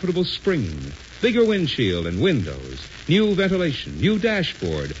 more comfortable springing, bigger windshield and windows, new ventilation, new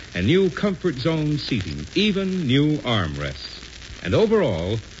dashboard, and new comfort zone seating, even new armrests. And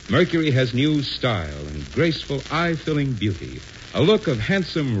overall, Mercury has new style and graceful, eye-filling beauty, a look of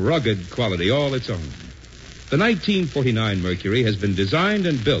handsome, rugged quality all its own. The 1949 Mercury has been designed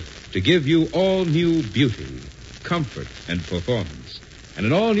and built to give you all new beauty, comfort, and performance, and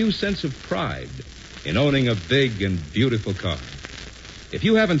an all-new sense of pride in owning a big and beautiful car. If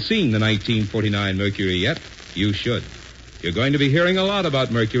you haven't seen the 1949 Mercury yet, you should. You're going to be hearing a lot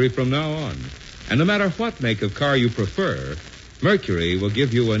about Mercury from now on. And no matter what make of car you prefer, Mercury will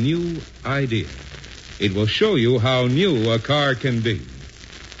give you a new idea. It will show you how new a car can be.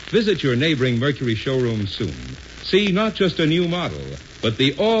 Visit your neighboring Mercury showroom soon. See not just a new model, but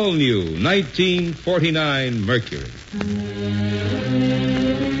the all-new 1949 Mercury.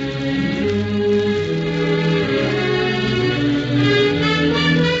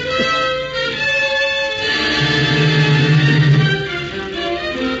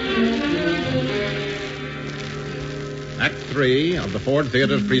 Act 3 of the Ford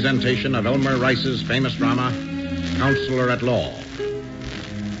Theater's presentation of Elmer Rice's famous drama, Counselor at Law.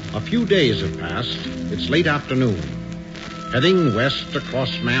 A few days have passed. It's late afternoon. Heading west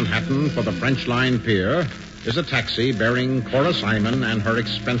across Manhattan for the French Line Pier is a taxi bearing Cora Simon and her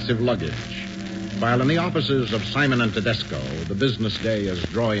expensive luggage. While in the offices of Simon and Tedesco, the business day is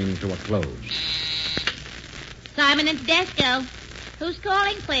drawing to a close. Simon and Tedesco. Who's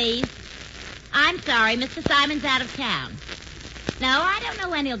calling, please? I'm sorry, Mr. Simon's out of town. No, I don't know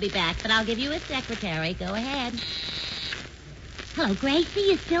when he'll be back, but I'll give you his secretary. Go ahead. Hello, Gracie,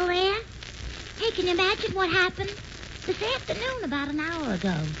 you still there? Hey, can you imagine what happened? This afternoon, about an hour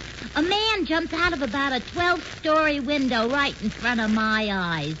ago, a man jumped out of about a 12th-story window right in front of my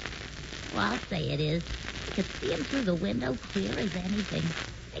eyes. Well, I'll say it is. I could see him through the window clear as anything.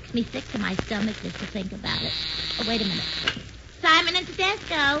 Makes me sick to my stomach just to think about it. Oh, wait a minute. Simon and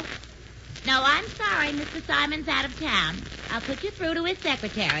Tedesco. No, I'm sorry. Mr. Simon's out of town. I'll put you through to his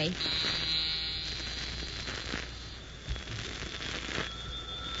secretary.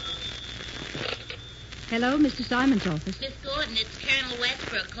 Hello, Mr. Simon's office. Miss Gordon, it's Colonel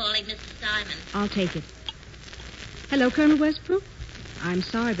Westbrook calling Mr. Simon. I'll take it. Hello, Colonel Westbrook. I'm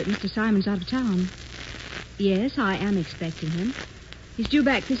sorry, but Mr. Simon's out of town. Yes, I am expecting him. He's due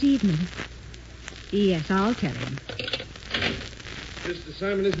back this evening. Yes, I'll tell him. Mr.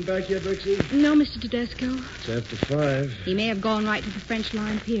 Simon isn't back yet, Rexy? No, Mr. Tedesco. It's after 5. He may have gone right to the French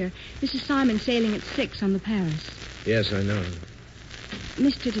Line Pier. Mrs. Simon's sailing at 6 on the Paris. Yes, I know.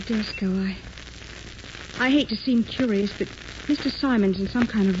 Mr. Tedesco, I hate to seem curious, but Mr. Simon's in some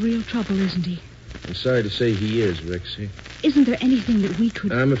kind of real trouble, isn't he? I'm sorry to say he is, Rexy. Isn't there anything that we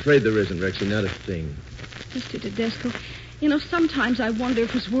could... I'm afraid there isn't, Rexy, not a thing. Mr. Tedesco, you know, sometimes I wonder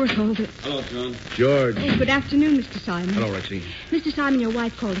if it's worth all the... Hello, John. George. Oh, good afternoon, Mr. Simon. Hello, Rexy. Mr. Simon, your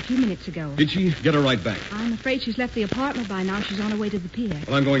wife called a few minutes ago. Did she? Get her right back. I'm afraid she's left the apartment by now. She's on her way to the pier.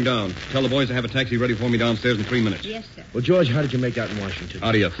 Well, I'm going down. Tell the boys to have a taxi ready for me downstairs in 3 minutes. Yes, sir. Well, George, how did you make out in Washington?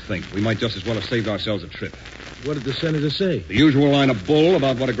 How do you think? We might just as well have saved ourselves a trip. What did the senator say? The usual line of bull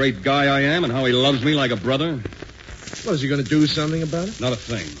about what a great guy I am and how he loves me like a brother. Well, is he going to do something about it? Not a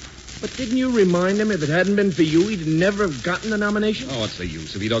thing. But didn't you remind him if it hadn't been for you, he'd never have gotten the nomination? Oh, what's the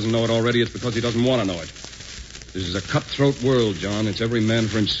use? If he doesn't know it already, it's because he doesn't want to know it. This is a cutthroat world, John. It's every man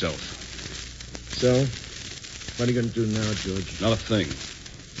for himself. So, what are you going to do now, George? Not a thing.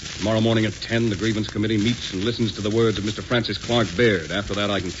 Tomorrow morning at 10, the grievance committee meets and listens to the words of Mr. Francis Clark Baird. After that,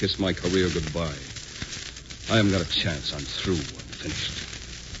 I can kiss my career goodbye. I haven't got a chance. I'm through. I'm finished.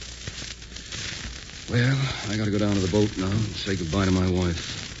 Well, I got to go down to the boat now and say goodbye to my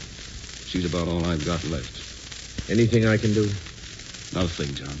wife. She's about all I've got left. Anything I can do? Not a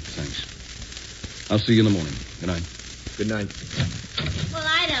thing, John. Thanks. I'll see you in the morning. Good night. Good night. Well,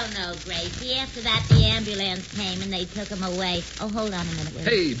 I don't know, Gracie. After that, the ambulance came and they took him away. Oh, hold on a minute, will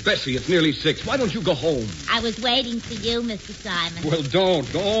you? Hey, Bessie, it's nearly 6. Why don't you go home? I was waiting for you, Mr. Simon. Well,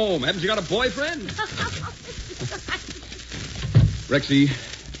 don't. Go home. Haven't you got a boyfriend? Rexy,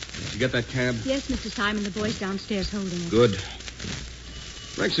 did you get that cab? Yes, Mr. Simon. The boy's downstairs holding it. Good.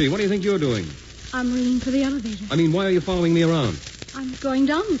 Rexy, what do you think you're doing? I'm ringing for the elevator. I mean, why are you following me around? I'm going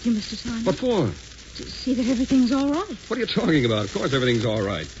down with you, Mr. Simon. What for? To see that everything's all right. What are you talking about? Of course everything's all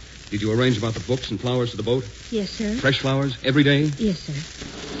right. Did you arrange about the books and flowers to the boat? Yes, sir. Fresh flowers? Every day? Yes, sir.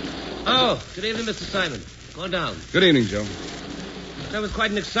 Oh, good evening, Mr. Simon. Go on down. Good evening, Joe. That was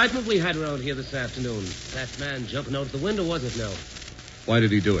quite an excitement we had around here this afternoon. That man jumping out the window, was it now? Why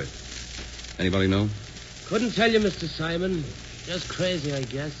did he do it? Anybody know? Couldn't tell you, Mr. Simon. Just crazy, I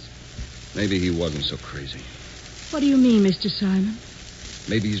guess. Maybe he wasn't so crazy. What do you mean, Mr. Simon?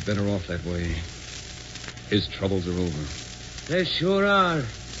 Maybe he's better off that way. His troubles are over. They sure are.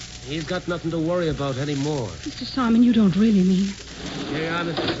 He's got nothing to worry about anymore. Mr. Simon, you don't really mean it. Here you are,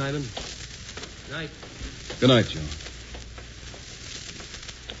 Mr. Simon. Night. Good night, Joe.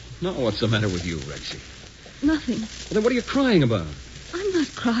 Now, what's the matter with you, Rexy? Nothing. Well, then what are you crying about? I'm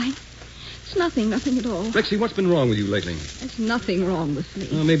not crying. It's nothing at all. Rexy, what's been wrong with you lately? There's nothing wrong with me.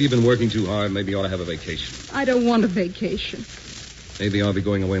 Well, maybe you've been working too hard. Maybe you ought to have a vacation. I don't want a vacation. Maybe I'll be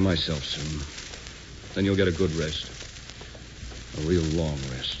going away myself soon. Then you'll get a good rest. A real long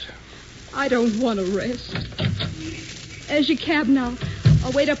rest. I don't want to rest. There's your cab now.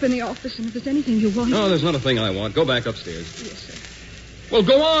 I'll wait up in the office, and if there's anything you want... No, there's not a thing I want. Go back upstairs. Yes, sir. Well,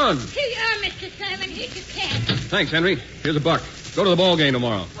 go on. Here you are, Mr. Simon. Here's your cab. Thanks, Henry. Here's $1. Go to the ball game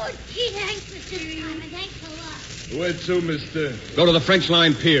tomorrow. Oh, gee, thanks, Mr. Simon. Thanks a lot. Where to, mister? Go to the French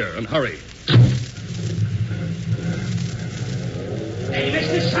Line Pier and hurry. Hey,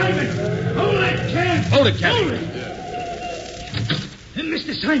 Mr. Simon! Hold that cab! Hold it, Captain. Hold it!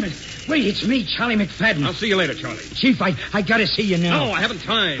 Mr. Simon, wait, it's me, Charlie McFadden. I'll see you later, Charlie. Chief, I gotta see you now. No, I haven't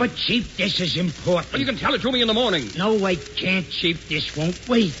time. But, Chief, this is important. Well, you can tell it to me in the morning. No, I can't, Chief. This won't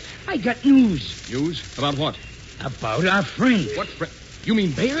wait. I got news. News? About what? About our friend. What friend? You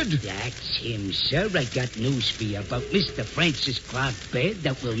mean Baird? That's him, sir. I got news for you about Mr. Francis Clark Baird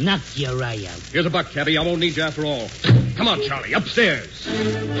that will knock your eye out. Here's $1, Cabby. I won't need you after all. Come on, Charlie. Upstairs.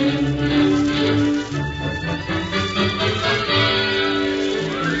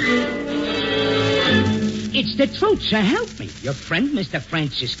 It's the truth, sir. Help me. Your friend, Mr.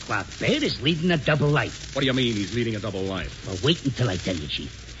 Francis Clark Baird, is leading a double life. What do you mean he's leading a double life? Well, wait until I tell you,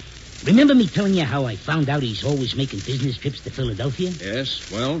 Chief. Remember me telling you how I found out he's always making business trips to Philadelphia?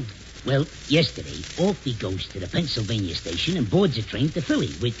 Yes, well? Well, yesterday, off he goes to the Pennsylvania station and boards a train to Philly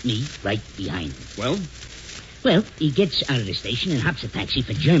with me right behind him. Well? Well, he gets out of the station and hops a taxi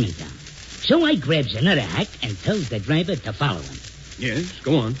for Germantown. So I grabs another hack and tells the driver to follow him. Yes,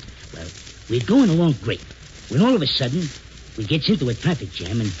 go on. Well, we're going along great when all of a sudden we gets into a traffic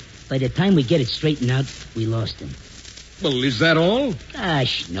jam, and by the time we get it straightened out, we lost him. Well, is that all?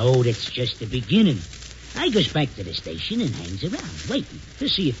 Gosh, no, that's just the beginning. I goes back to the station and hangs around, waiting to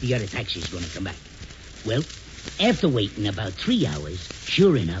see if the other taxi's going to come back. Well, after waiting about 3 hours,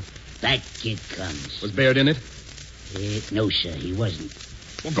 sure enough, that kid comes. Was Baird in it? No, sir, he wasn't.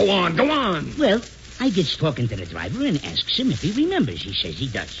 Well, go on, go on. Well, I gets talking to the driver and asks him if he remembers. He says he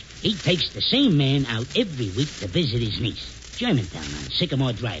does. He takes the same man out every week to visit his niece, Germantown on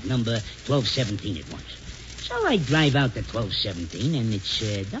Sycamore Drive, number 1217 it was. So I drive out to 1217, and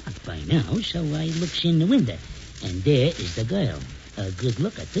it's dark by now, so I looks in the window. And there is the girl. A good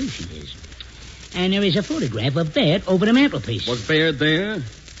looker, too, she is. And there is a photograph of Baird over the mantelpiece. Was Baird there?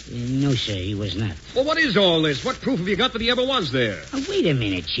 No, sir, he was not. Well, what is all this? What proof have you got that he ever was there? Oh, wait a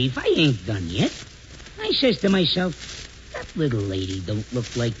minute, Chief. I ain't done yet. I says to myself, that little lady don't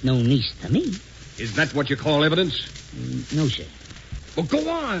look like no niece to me. Is that what you call evidence? No, sir. Well, go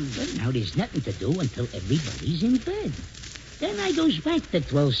on. Well, now there's nothing to do until everybody's in bed. Then I goes back to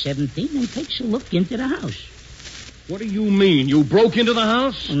 1217 and takes a look into the house. What do you mean? You broke into the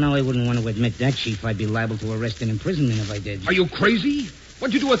house? Well, no, I wouldn't want to admit that, Chief. I'd be liable to arrest and imprisonment if I did. Are you crazy?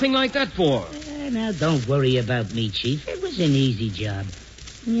 What'd you do a thing like that for? Now, don't worry about me, Chief. It was an easy job.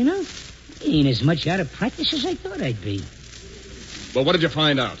 And, you know, ain't as much out of practice as I thought I'd be. Well, what did you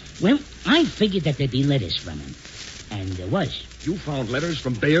find out? Well, I figured that there'd be letters from him. And there was. You found letters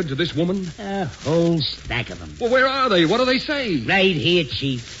from Baird to this woman? A whole stack of them. Well, where are they? What do they say? Right here,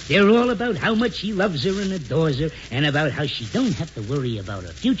 Chief. They're all about how much he loves her and adores her, and about how she don't have to worry about her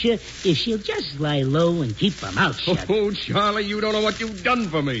future if she'll just lie low and keep her mouth shut. Oh, Charlie, you don't know what you've done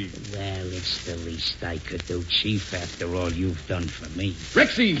for me. Well, it's the least I could do, Chief, after all you've done for me.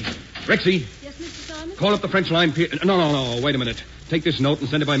 Rexy! Rexy! Yes, Mr. Simon? Call up the French line. No, wait a minute. Take this note and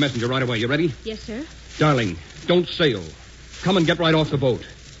send it by messenger right away. You ready? Yes, sir. Darling, don't sail. Come and get right off the boat.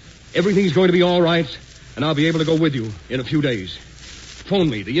 Everything's going to be all right, and I'll be able to go with you in a few days. Phone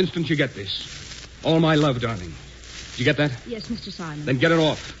me the instant you get this. All my love, darling. Did you get that? Yes, Mr. Simon. Then get it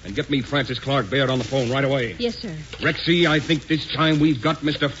off and get me Francis Clark Baird on the phone right away. Yes, sir. Rexy, I think this time we've got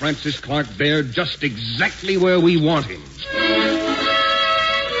Mr. Francis Clark Baird just exactly where we want him.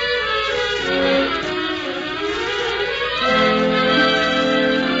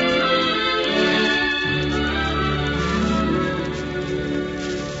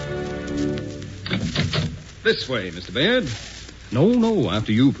 This way, Mr. Baird. No,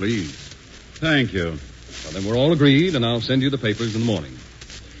 after you, please. Thank you. Well, then we're all agreed, and I'll send you the papers in the morning.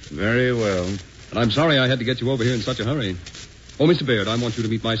 Very well. And I'm sorry I had to get you over here in such a hurry. Oh, Mr. Baird, I want you to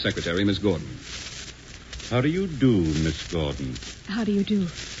meet my secretary, Miss Gordon. How do you do, Miss Gordon? How do you do?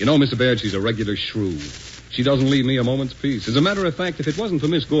 You know, Mr. Baird, she's a regular shrew. She doesn't leave me a moment's peace. As a matter of fact, if it wasn't for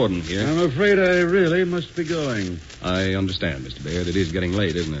Miss Gordon here... I'm afraid I really must be going. I understand, Mr. Baird. It is getting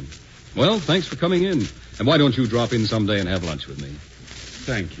late, isn't it? Well, thanks for coming in. And why don't you drop in someday and have lunch with me?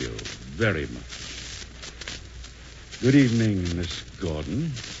 Thank you very much. Good evening, Miss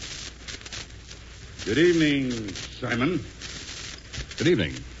Gordon. Good evening, Simon. Good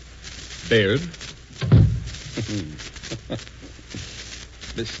evening, Baird.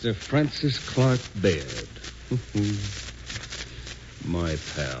 Mr. Francis Clark Baird. My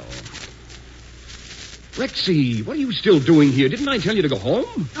pal. Rexy, what are you still doing here? Didn't I tell you to go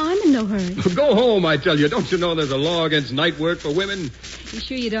home? I'm in no hurry. Go home, I tell you. Don't you know there's a law against night work for women? You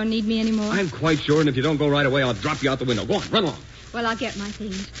sure you don't need me anymore? I'm quite sure, and if you don't go right away, I'll drop you out the window. Go on, run along. Well, I'll get my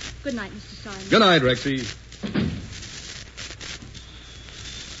things. Good night, Mr. Simon. Good night, Rexy.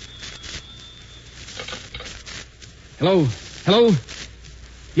 Hello?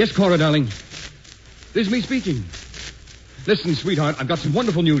 Yes, Cora, darling. This is me speaking. Listen, sweetheart, I've got some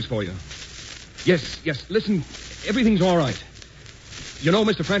wonderful news for you. Yes, listen, everything's all right. You know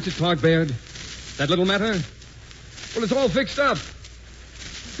Mr. Francis Clark Baird? That little matter? Well, it's all fixed up.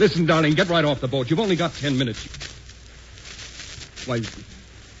 Listen, darling, get right off the boat. You've only got 10 minutes. Why,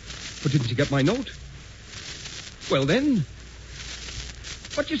 but didn't you get my note? Well, then.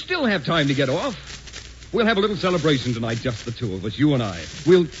 But you still have time to get off. We'll have a little celebration tonight, just the two of us, you and I.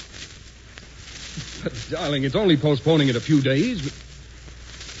 But, darling, it's only postponing it a few days. But...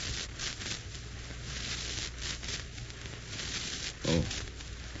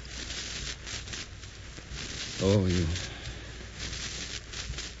 Oh,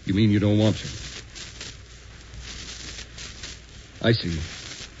 you mean you don't want to? I see.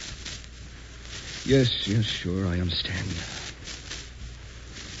 Yes, sure, I understand.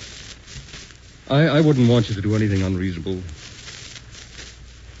 I wouldn't want you to do anything unreasonable.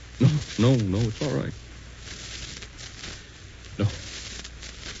 No, it's all right.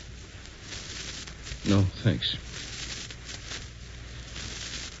 No, thanks.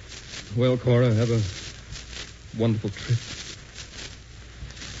 Well, Cora, have a wonderful trip.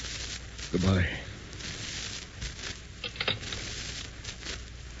 Goodbye.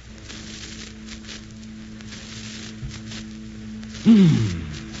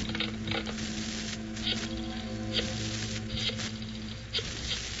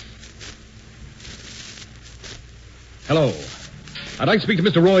 Hello. I'd like to speak to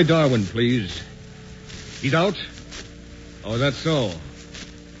Mr. Roy Darwin, please. He's out? Oh, that's so.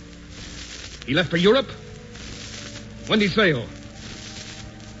 He left for Europe? When did he sail?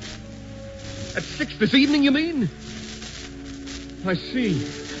 At 6 this evening, you mean? I see.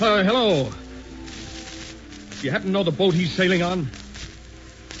 Hello. Do you happen to know the boat he's sailing on?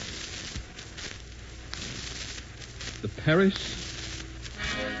 The Paris?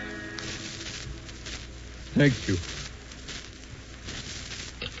 Thank you.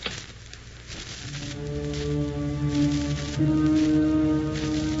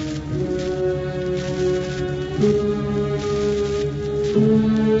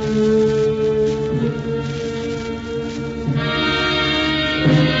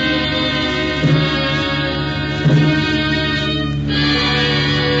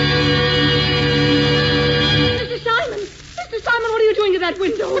 that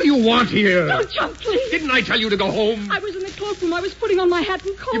window. What do you want here? Don't jump, please. Didn't I tell you to go home? I was in the cloakroom. I was putting on my hat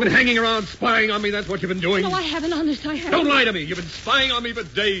and coat. You've been hanging around spying on me. That's what you've been doing. No, I haven't. Honest, I haven't. Don't lie to me. You've been spying on me for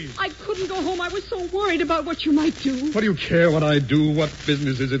days. I couldn't go home. I was so worried about what you might do. What do you care what I do? What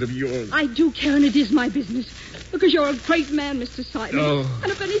business is it of yours? I do care, and it is my business. Because you're a great man, Mr. Simon. Oh.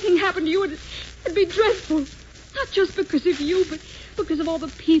 And if anything happened to you, it'd be dreadful. Not just because of you, but because of all the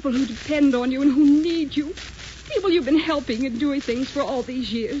people who depend on you and who need you. People you've been helping and doing things for all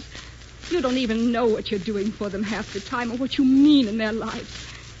these years. You don't even know what you're doing for them half the time or what you mean in their lives.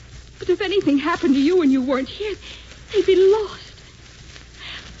 But if anything happened to you and you weren't here, they'd be lost.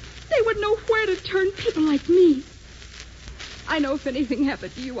 They wouldn't know where to turn, people like me. I know if anything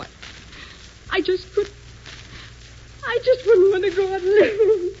happened to you, I just wouldn't want to go on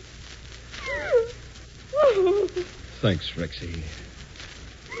living. Thanks, Rexy.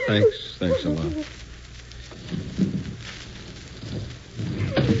 Thanks a lot.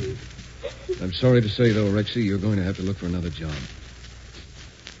 I'm sorry to say, though, Rexy, you're going to have to look for another job.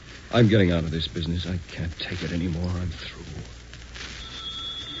 I'm getting out of this business. I can't take it anymore. I'm through.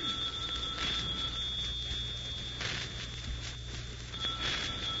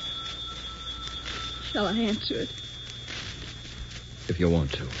 Shall I answer it? If you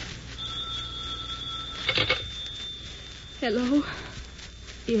want to. Hello?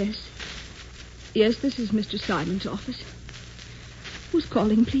 Yes. Yes, this is Mr. Simon's office. Who's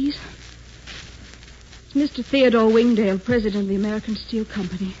calling, please? It's Mr. Theodore Wingdale, president of the American Steel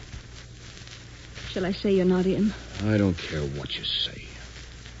Company. Shall I say you're not in? I don't care what you say.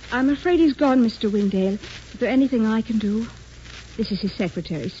 I'm afraid he's gone, Mr. Wingdale. Is there anything I can do? This is his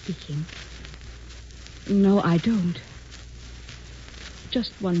secretary speaking. No, I don't.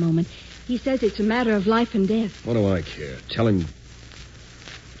 Just one moment. He says it's a matter of life and death. What do I care? Tell him...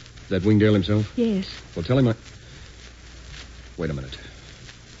 Is that Wingdale himself? Yes. Well, tell him I... Wait a minute.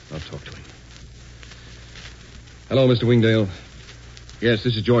 I'll talk to him. Hello, Mr. Wingdale. Yes,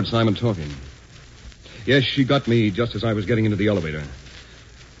 this is George Simon talking. Yes, she got me just as I was getting into the elevator.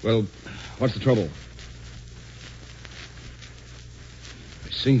 Well, what's the trouble?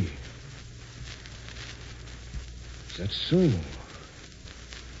 I see. Is that so?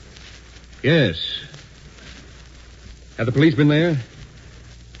 Yes. Have the police been there?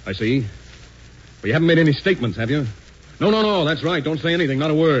 I see. Well, you haven't made any statements, have you? No, that's right. Don't say anything,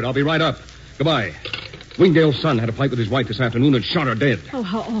 not a word. I'll be right up. Goodbye. Wingdale's son had a fight with his wife this afternoon and shot her dead. Oh,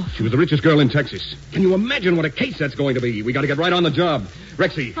 how awful. She was the richest girl in Texas. Can you imagine what a case that's going to be? We got to get right on the job.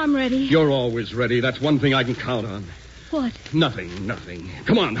 Rexy. I'm ready. You're always ready. That's one thing I can count on. What? Nothing.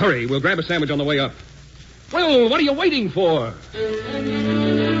 Come on, hurry. We'll grab a sandwich on the way up. Well, what are you waiting for?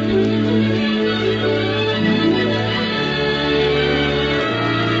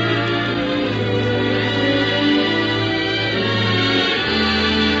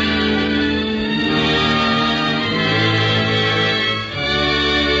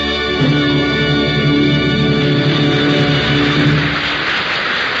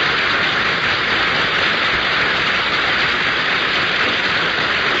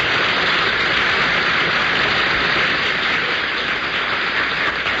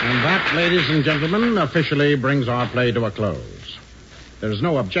 Ladies and gentlemen, officially brings our play to a close. There's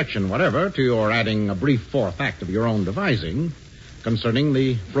no objection whatever to your adding a brief fourth act of your own devising concerning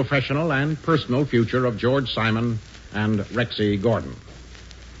the professional and personal future of George Simon and Rexy Gordon.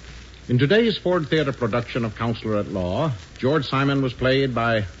 In today's Ford Theater production of Counselor at Law, George Simon was played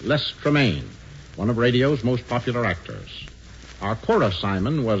by Les Tremaine, one of radio's most popular actors. Our chorus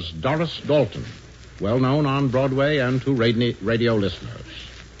Simon was Doris Dalton, well known on Broadway and to radio listeners.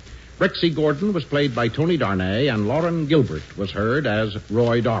 Rexy Gordon was played by Tony Darnay, and Lauren Gilbert was heard as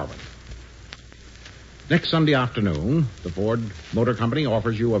Roy Darwin. Next Sunday afternoon, the Ford Motor Company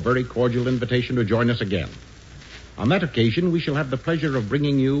offers you a very cordial invitation to join us again. On that occasion, we shall have the pleasure of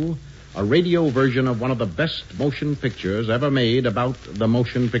bringing you a radio version of one of the best motion pictures ever made about the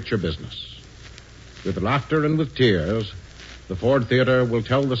motion picture business. With laughter and with tears, the Ford Theater will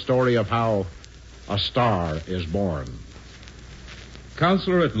tell the story of how a star is born.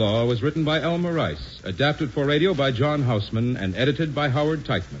 Counselor at Law was written by Elmer Rice, adapted for radio by John Houseman, and edited by Howard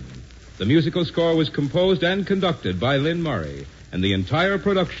Teichman. The musical score was composed and conducted by Lynn Murray, and the entire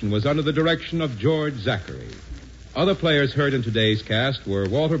production was under the direction of George Zachary. Other players heard in today's cast were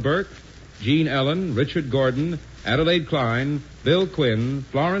Walter Burke, Gene Ellen, Richard Gordon, Adelaide Klein, Bill Quinn,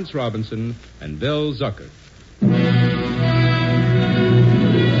 Florence Robinson, and Bill Zucker.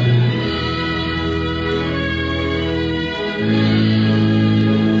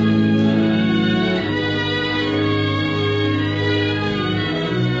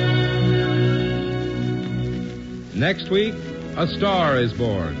 Next week, a star is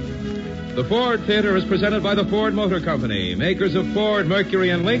born. The Ford Theater is presented by the Ford Motor Company, makers of Ford,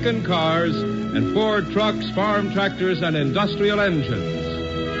 Mercury, and Lincoln cars, and Ford trucks, farm tractors, and industrial engines.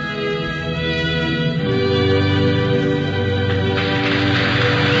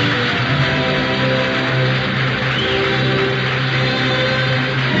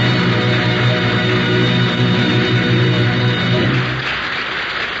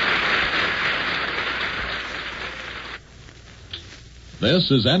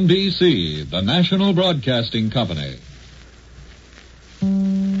 This is NBC, the national broadcasting company.